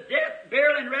just the death,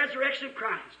 burial, and resurrection of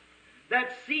Christ.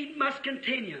 That seed must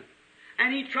continue.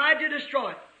 And he tried to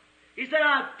destroy it. He said,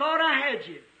 I thought I had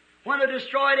you when I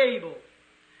destroyed Abel.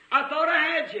 I thought I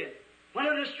had you when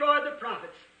I destroyed the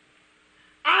prophets.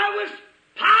 I was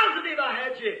positive I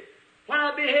had you when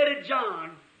I beheaded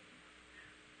John.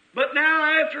 But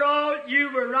now, after all,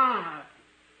 you've arrived.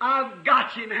 I've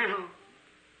got you now.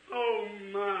 Oh,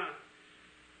 my.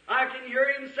 I can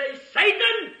hear him say,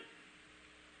 Satan,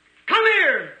 come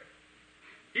here.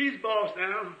 He's boss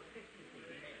now.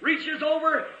 Reaches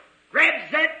over,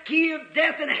 grabs that key of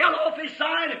death and hell off his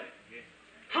side,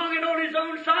 hung it on his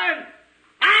own side.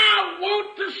 I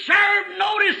want to serve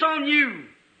notice on you.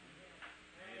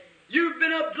 You've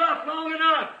been a bluff long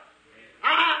enough.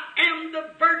 I am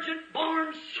the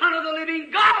virgin-born Son of the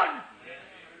living God.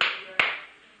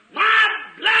 My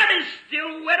blood is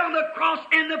still wet on the cross,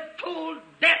 and the full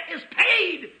debt is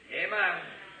paid. Amen.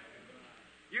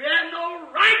 You have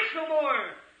no rights no more.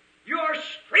 You are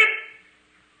stripped.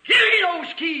 Give me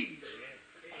those keys.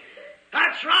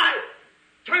 That's right.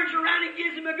 Turns around and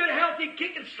gives him a good healthy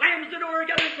kick and slams the door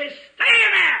together and says, stay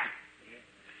in there.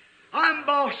 I'm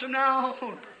boss from now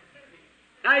on.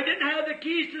 Now, he didn't have the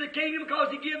keys to the kingdom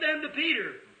because he gave them to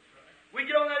Peter. We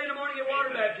get on that in the morning at water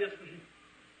baptism.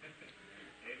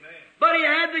 But he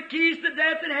had the keys to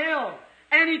death and hell,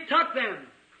 and he took them.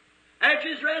 After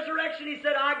his resurrection, he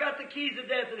said, I got the keys of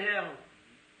death and hell.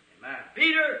 Amen.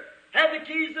 Peter had the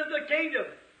keys of the kingdom.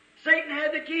 Satan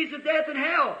had the keys of death and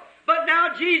hell. But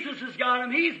now Jesus has got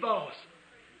them. He's boss.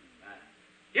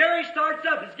 Here he starts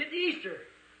up. It's getting Easter.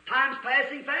 Time's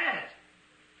passing fast.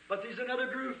 But there's another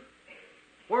group.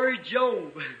 Where's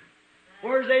Job?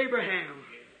 Where's Abraham?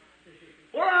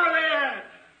 Where are they at?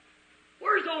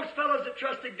 Where's those fellows that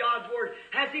trusted God's Word?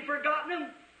 Has He forgotten them?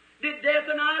 Did death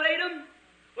annihilate them?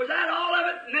 Was that all of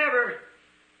it? Never.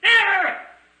 Never!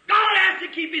 God has to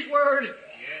keep His Word.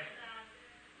 Yeah.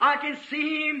 I can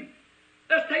see Him.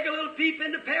 Let's take a little peep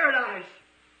into paradise.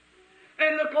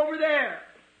 And look over there.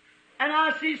 And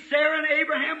I see Sarah and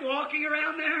Abraham walking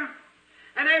around there.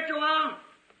 And after a while,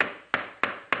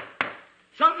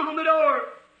 something on the door.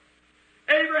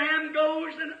 Abraham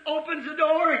goes and opens the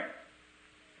door.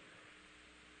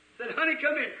 Said, honey,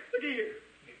 come here. Look here.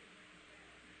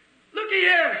 Look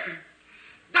here.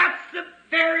 That's the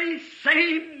very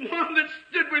same one that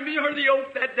stood with me under the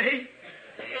oak that day.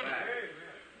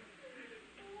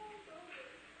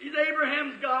 He's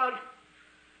Abraham's God.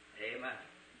 Amen.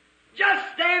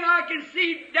 Just then I can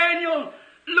see Daniel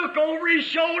look over his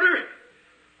shoulder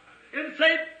and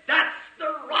say, that's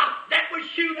the rock that was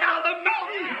hewn out of the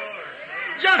mountain.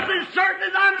 Just as certain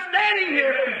as I'm standing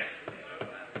here.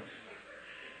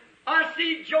 I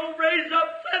see Job raise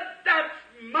up, said, that's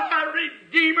my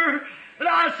Redeemer. And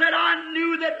I said, I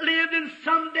knew that lived, and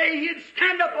someday He'd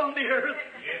stand up on the earth.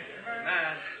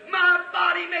 Yes. My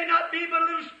body may not be but a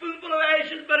little spoonful of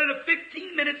ashes, but in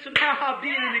 15 minutes from now I'll be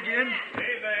in it again.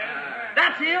 Amen.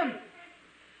 That's Him.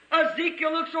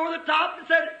 Ezekiel looks over the top and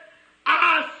said,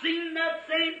 I seen that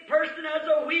same person as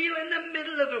a wheel in the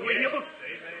middle of the wheel,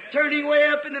 turning way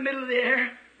up in the middle of the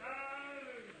air.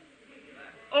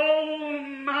 Oh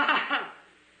my!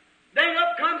 Then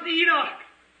up comes Enoch.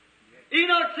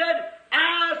 Enoch said,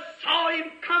 I saw him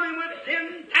coming with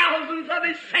 10,000s of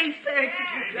his saints to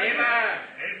execute. Amen.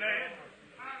 Amen.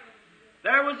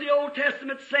 There was the Old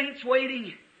Testament saints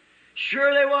waiting.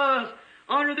 Sure they was.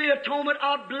 Under the atonement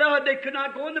of blood, they could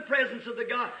not go in the presence of the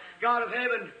God of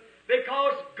heaven,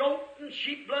 because goat and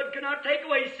sheep blood could not take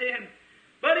away sin.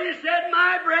 But he said,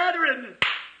 my brethren,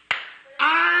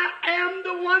 I am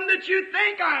the one that you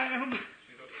think I am.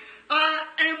 I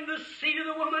am the seed of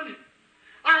the woman.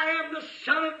 I am the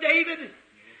son of David.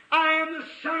 I am the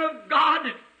son of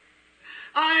God.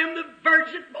 I am the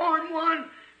virgin born one.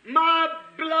 My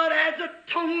blood has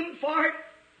atoned for it.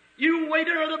 You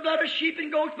waited on the blood of sheep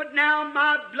and goats, but now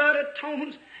my blood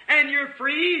atones, and you're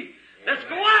free. Let's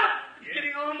go out. It's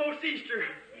getting almost Easter.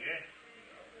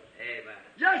 Amen.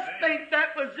 Just think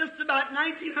that was just about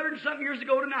 1900-something years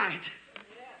ago tonight.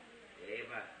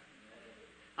 Amen.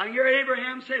 I hear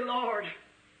Abraham say, Lord,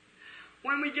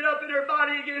 when we get up in her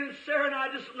body again, Sarah and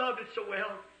I just loved it so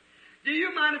well. Do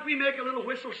you mind if we make a little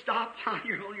whistle stop while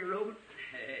you're on your road?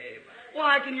 Amen. Well,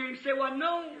 I can hear him say, well,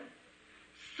 no,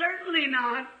 certainly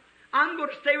not. I'm going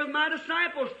to stay with my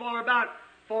disciples for about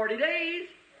 40 days.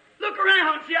 Look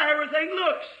around, see how everything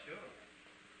looks.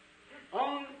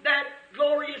 On that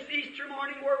glorious Easter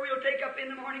morning where we'll take up in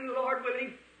the morning, the Lord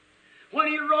willing, when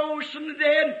He rose from the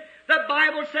dead, the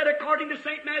Bible said, according to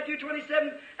St. Matthew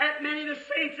 27, that many of the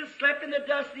saints that slept in the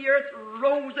dust of the earth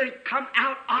rose and come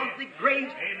out of the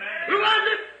graves. Amen. Who was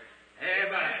it?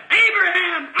 Amen.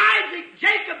 Abraham, Isaac,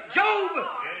 Jacob, Job.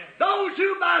 Those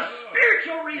who by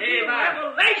spiritual revealed Amen.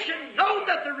 revelation know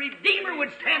that the Redeemer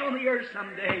would stand on the earth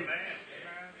someday.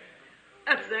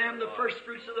 That's them, the first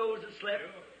fruits of those that slept.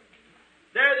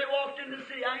 There they walked into the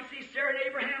city. I see Sarah and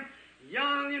Abraham,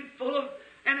 young and full of,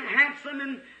 and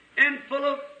handsome and full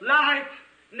of life,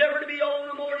 never to be old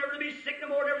no more, never to be sick no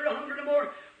more, never to hunger no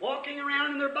more, walking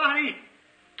around in their body.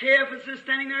 Caiaphas is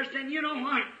standing there saying, you know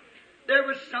what? There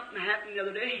was something happening the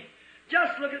other day.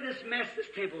 Just look at this mess this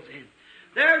temple's in.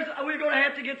 We're going to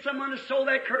have to get someone to sew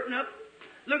that curtain up.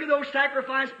 Look at those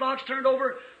sacrifice blocks turned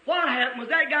over. What happened? Was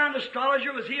that guy an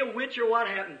astrologer? Was he a witch or what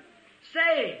happened?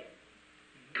 Say,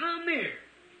 come here,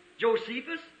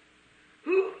 Josephus.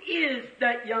 Who is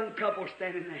that young couple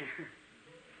standing there?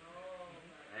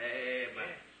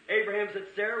 Amen. Abraham said,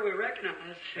 Sarah, we recognize.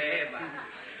 Amen.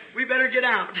 We better get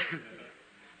out.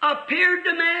 Appeared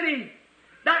to many.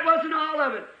 That wasn't all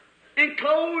of it. In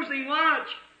closing, watch.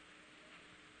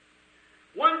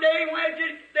 One day when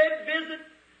they'd visit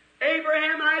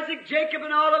Abraham, Isaac, Jacob,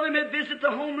 and all of them had visited the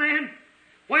homeland.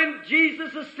 When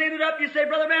Jesus ascended up, you say,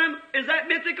 Brother Branham, is that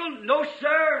mythical? No,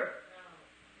 sir.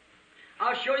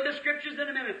 I'll show you the scriptures in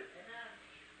a minute.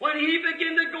 When he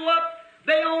began to go up,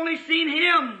 they only seen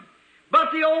him.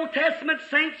 But the Old Testament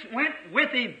saints went with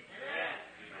him.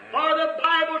 For the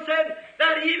Bible said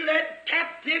that he led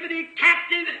captivity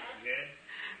captive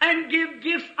and give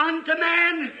gifts unto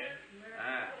man.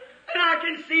 And I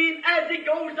can see him as he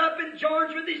goes up and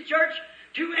joins with his church.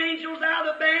 Two angels out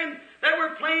of the band that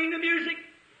were playing the music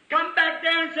come back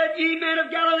down and said, Ye men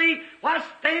of Galilee, why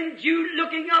stand you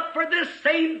looking up for this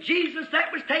same Jesus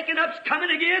that was taken up's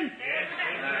coming again?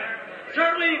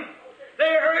 Certainly,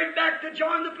 they hurried back to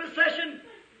join the procession,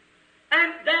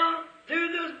 and down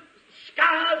through the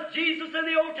skies, Jesus and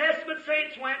the Old Testament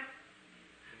saints went.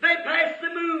 They passed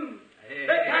the moon.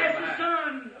 They passed the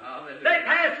sun. They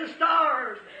passed the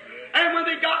stars. And when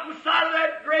they got inside of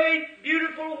that great,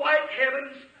 beautiful white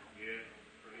heavens,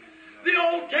 the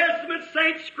Old Testament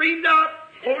saints screamed out,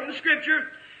 quoting Scripture,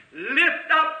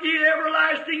 Lift up ye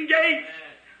everlasting gates.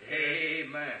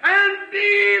 Amen. And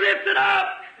be lifted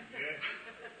up.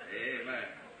 Amen.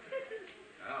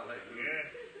 Hallelujah.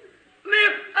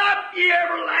 Lift up ye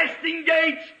everlasting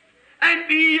gates, and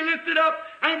be ye lifted up,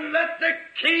 and let the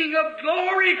King of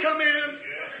glory come in.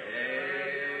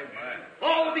 Amen.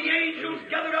 All the angels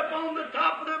gathered up on the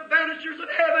top of the banisters of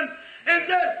heaven and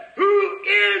said, Who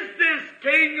is this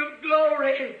King of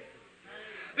glory?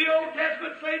 The Old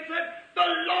Testament saints said, The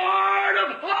Lord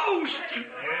of hosts,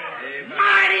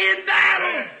 mighty in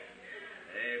battle.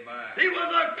 Amen. He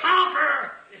was a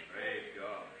conqueror. Praise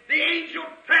God. The angel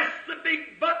pressed the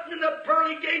big button and the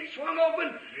pearly gate swung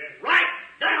open right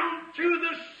down through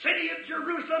the city of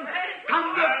Jerusalem.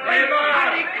 Come the great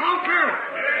mighty conqueror.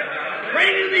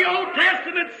 Bringing the Old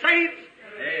Testament saints,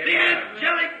 the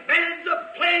angelic bands are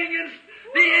playing and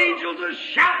the angels are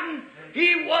shouting.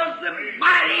 He was the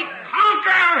mighty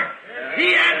conqueror.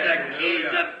 He had the keys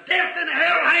of death and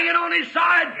hell hanging on his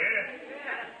side.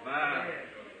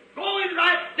 Going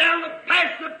right down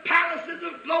past the palaces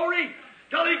of glory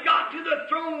till he got to the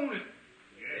throne.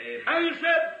 And he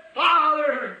said,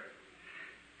 Father,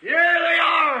 here they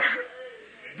are.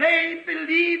 They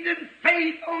believed in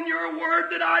faith on your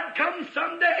might come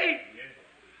someday.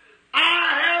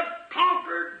 I have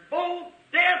conquered both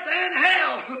death and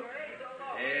hell.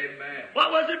 Amen.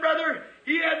 What was it, brother?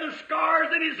 He had the scars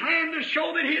in his hand to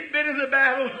show that he had been in the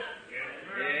battle.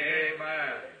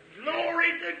 Amen.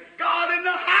 Glory to God in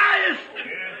the highest.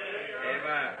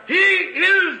 Amen. He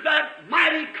is that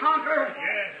mighty conqueror.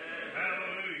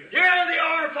 Here they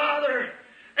are, Father.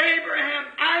 Abraham,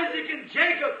 Isaac, and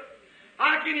Jacob.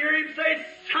 I can hear him say,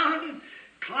 son,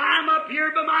 climb up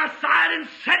here by my side and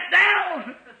sit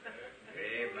down.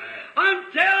 Amen.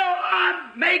 Until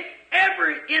I make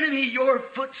every enemy your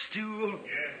footstool.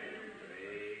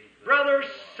 Brother,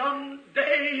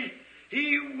 someday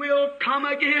he will come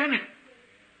again.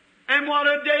 And what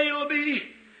a day it'll be.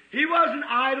 He wasn't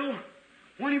idle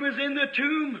when he was in the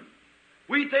tomb.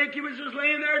 We think he was just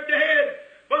laying there dead,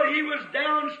 but he was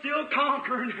down still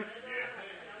conquering.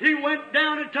 He went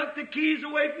down and took the keys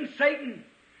away from Satan.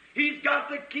 He's got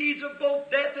the keys of both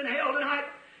death and hell tonight.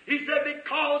 He said,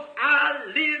 because I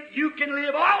live, you can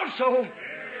live also.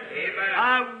 Amen.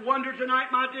 I wonder tonight,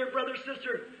 my dear brother,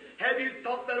 sister, have you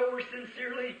thought that over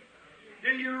sincerely?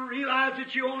 Do you realize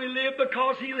that you only live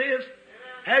because He lives?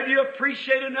 Have you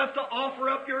appreciated enough to offer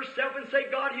up yourself and say,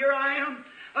 God, here I am,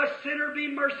 a sinner, be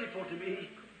merciful to me?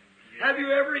 Have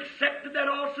you ever accepted that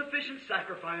all-sufficient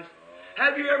sacrifice?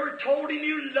 Have you ever told Him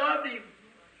you loved Him?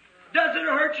 Does it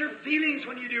hurt your feelings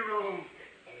when you do wrong?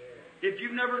 If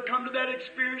you've never come to that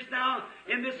experience now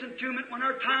in this entombment when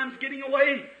our time's getting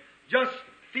away, just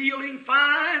feeling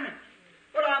fine.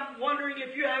 But I'm wondering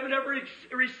if you haven't ever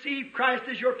received Christ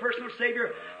as your personal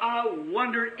Savior, I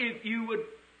wonder if you would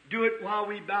do it while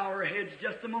we bow our heads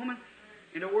just a moment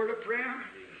in a word of prayer.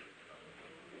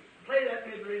 Play that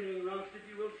mid-ringing rocks, if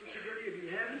you will, Sister Gertie, if you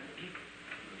haven't.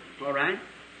 All right.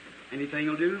 Anything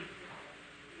will do.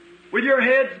 With your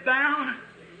heads bowed,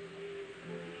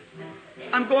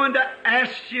 I'm going to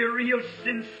ask you a real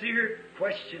sincere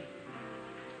question.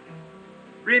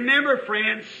 Remember,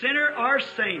 friends, sinner or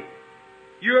saint,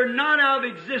 you're not out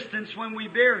of existence when we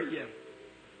bury you.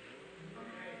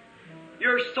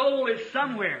 Your soul is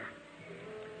somewhere.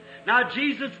 Now,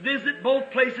 Jesus visited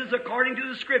both places according to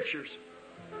the Scriptures.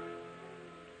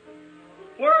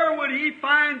 Where would He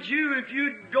find you if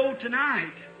you'd go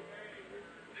tonight?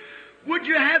 Would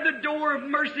you have the door of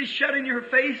mercy shut in your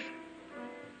face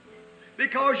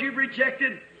because you've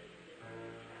rejected?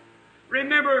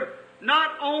 Remember,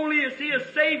 not only is He a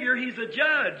Savior, He's a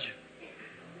judge.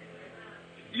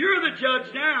 You're the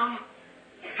judge now.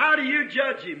 How do you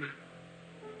judge Him?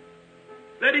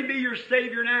 Let Him be your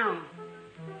Savior now.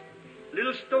 A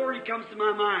little story comes to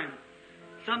my mind.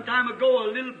 Some time ago,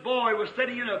 a little boy was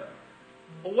sitting in a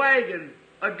wagon,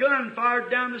 a gun fired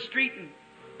down the street, and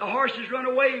the horses run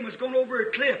away and was going over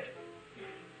a cliff.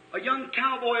 A young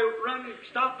cowboy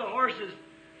stopped the horses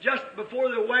just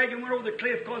before the wagon went over the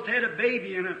cliff because it had a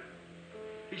baby in it.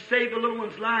 He saved the little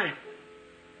one's life.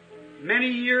 Many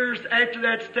years after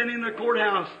that, standing in the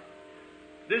courthouse,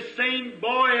 this same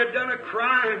boy had done a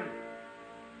crime,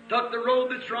 took the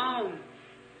road that's wrong,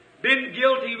 been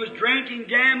guilty, was drinking,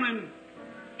 gambling,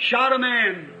 shot a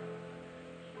man,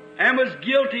 and was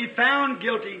guilty, found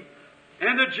guilty.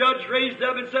 And the judge raised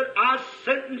up and said, I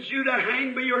sentence you to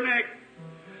hang by your neck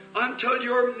until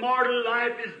your mortal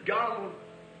life is gone.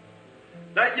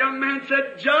 That young man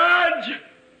said, Judge!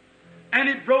 And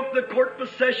he broke the court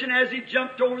procession as he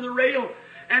jumped over the rail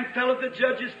and fell at the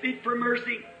judge's feet for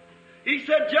mercy. He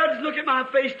said, Judge, look at my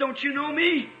face. Don't you know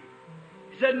me?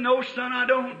 He said, No, son, I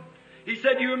don't. He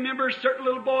said, You remember a certain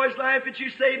little boy's life that you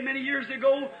saved many years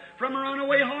ago from a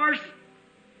runaway horse?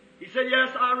 He said, Yes,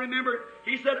 I remember.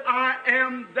 He said, I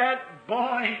am that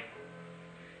boy.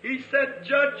 He said,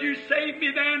 Judge, you saved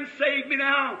me then, save me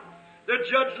now. The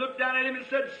judge looked down at him and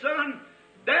said, Son,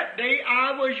 that day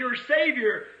I was your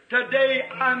Savior. Today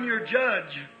I'm your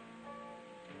judge.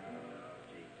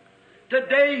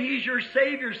 Today He's your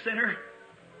Savior, sinner.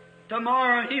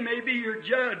 Tomorrow He may be your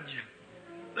judge.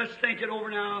 Let's think it over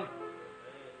now.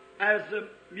 As the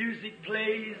music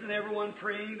plays and everyone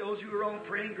praying, those who are on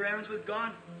praying grounds with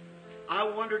God, I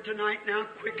wonder tonight now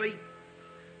quickly,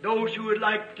 those who would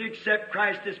like to accept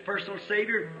Christ as personal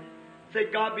Savior,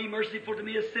 say, God, be merciful to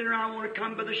me, a sinner. I want to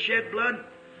come by the shed blood.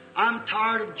 I'm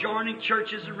tired of joining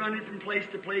churches and running from place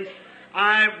to place.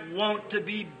 I want to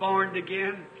be born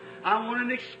again. I want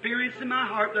an experience in my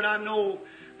heart that I know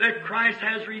that Christ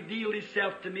has revealed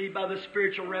Himself to me by the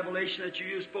spiritual revelation that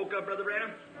you spoke of, Brother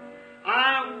Branham.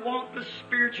 I want the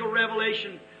spiritual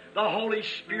revelation, the Holy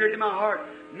Spirit in my heart,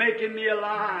 making me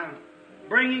alive,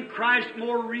 bringing Christ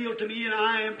more real to me than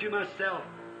I am to myself.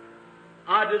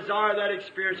 I desire that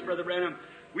experience, Brother Branham.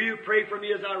 Will you pray for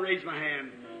me as I raise my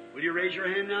hand? Will you raise your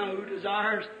hand now? Who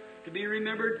desires to be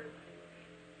remembered?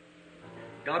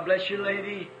 God bless you,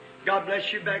 lady. God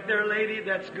bless you back there, lady.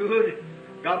 That's good.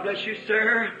 God bless you,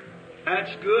 sir.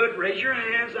 That's good. Raise your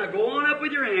hands. Now go on up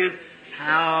with your hands.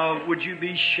 How would you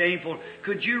be shameful?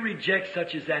 Could you reject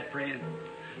such as that, friend?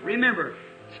 Remember,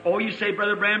 oh, you say,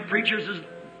 Brother Branham, preachers has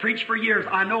preached for years.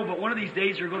 I know, but one of these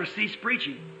days you're going to cease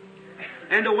preaching.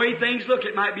 And the way things look,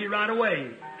 it might be right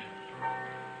away.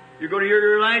 You're going to hear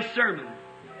your last sermon.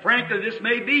 Frankly, this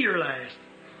may be your last.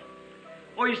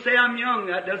 Or you say, I'm young.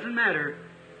 That doesn't matter.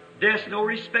 Death's no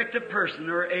respect of person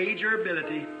or age or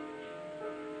ability.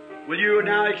 Will you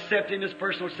now accept Him as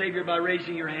personal Savior by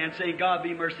raising your hand, saying, God,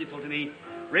 be merciful to me?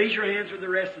 Raise your hands with the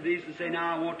rest of these and say,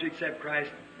 now I want to accept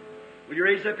Christ. Will you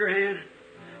raise up your hand?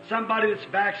 Somebody that's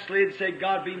backslid, say,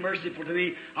 God, be merciful to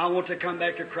me. I want to come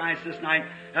back to Christ this night.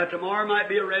 Tomorrow might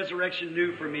be a resurrection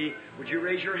new for me. Would you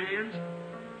raise your hands?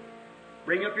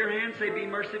 Bring up your hands. Say, be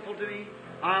merciful to me.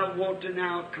 I want to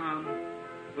now come.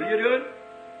 Will you do it?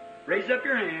 Raise up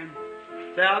your hand.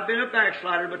 Say, I've been a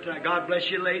backslider, but tonight, God bless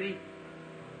you, lady.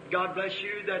 God bless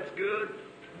you. That's good.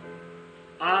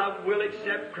 I will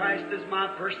accept Christ as my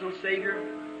personal Savior.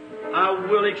 I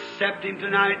will accept Him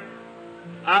tonight.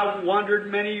 I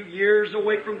wandered many years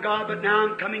away from God, but now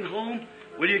I'm coming home.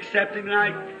 Will you accept Him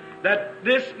tonight? That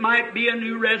this might be a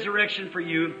new resurrection for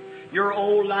you. Your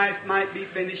old life might be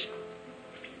finished.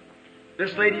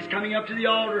 This lady's coming up to the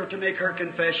altar to make her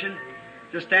confession.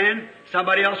 To stand.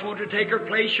 Somebody else want to take her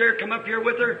place here? Come up here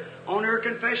with her on her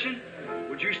confession.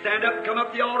 Would you stand up and come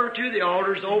up the altar too? The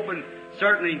altar's open.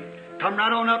 Certainly. Come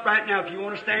right on up right now. If you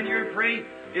want to stand here and pray,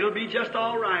 it'll be just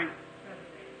all right.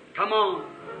 Come on.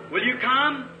 Will you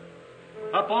come?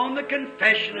 Upon the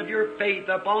confession of your faith,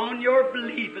 upon your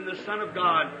belief in the Son of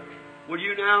God, will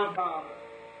you now come?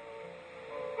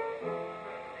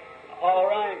 All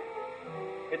right.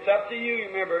 It's up to you,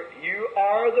 remember. You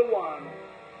are the one.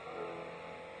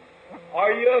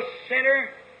 Are you a sinner?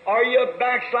 Are you a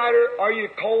backslider? Are you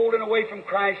cold and away from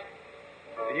Christ?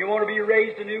 And you want to be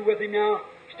raised anew with Him now?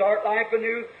 Start life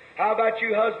anew? How about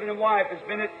you, husband and wife? It's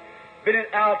been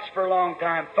at outs for a long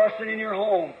time, fussing in your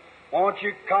home. Why don't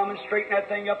you come and straighten that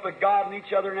thing up with God and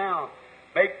each other now?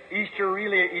 Make Easter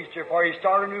really an Easter for you.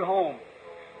 Start a new home.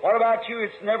 What about you?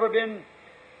 It's never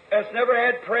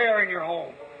had prayer in your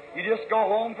home. You just go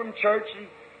home from church and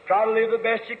try to live the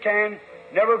best you can.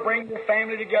 Never bring your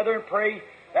family together and pray.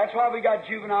 That's why we got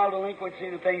juvenile delinquency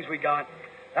and the things we got.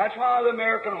 That's why the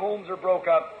American homes are broke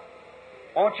up.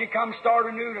 Won't you come start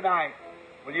anew tonight?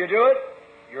 Will you do it?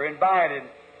 You're invited.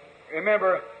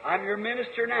 Remember, I'm your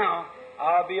minister now.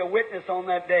 I'll be a witness on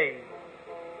that day.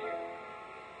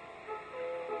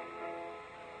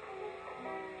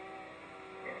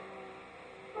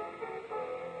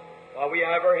 While we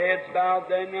have our heads bowed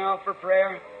then now for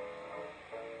prayer.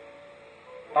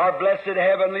 Our blessed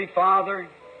Heavenly Father,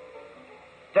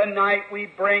 tonight we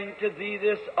bring to Thee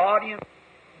this audience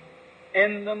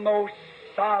in the most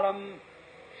solemn,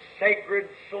 sacred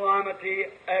solemnity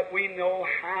that we know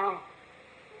how.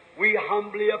 We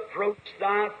humbly approach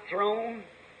Thy throne,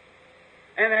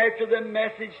 and after the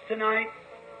message tonight,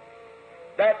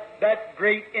 that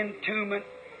great entombment,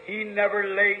 He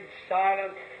never laid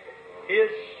silent. His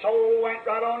soul went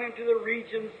right on into the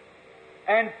regions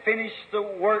and finished the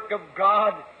work of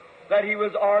God that He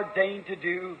was ordained to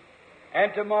do.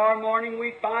 And tomorrow morning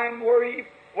we find where He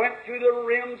went through the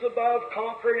realms above,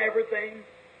 conquering everything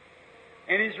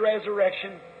in His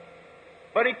resurrection.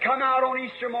 But He come out on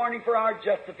Easter morning for our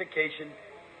justification.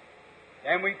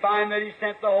 And we find that He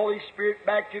sent the Holy Spirit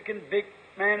back to convict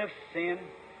man of sin.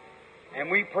 And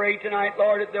we pray tonight,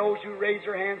 Lord, that those who raise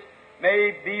their hands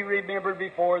may be remembered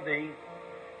before Thee.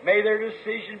 May their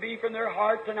decision be from their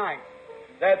heart tonight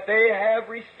that they have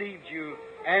received You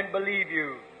and believe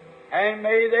You. And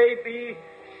may they be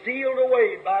sealed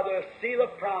away by the seal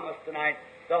of promise tonight,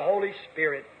 the Holy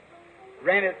Spirit.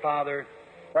 Grant it, Father,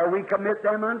 for we commit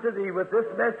them unto Thee with this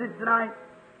message tonight.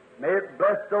 May it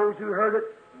bless those who heard it,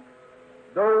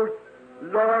 those,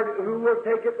 Lord, who will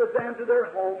take it with them to their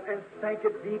home and sink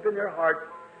it deep in their hearts.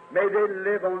 May they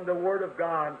live on the Word of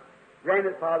God. Grant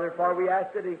it, Father, for we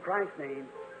ask it in Christ's name.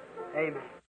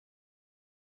 Amen.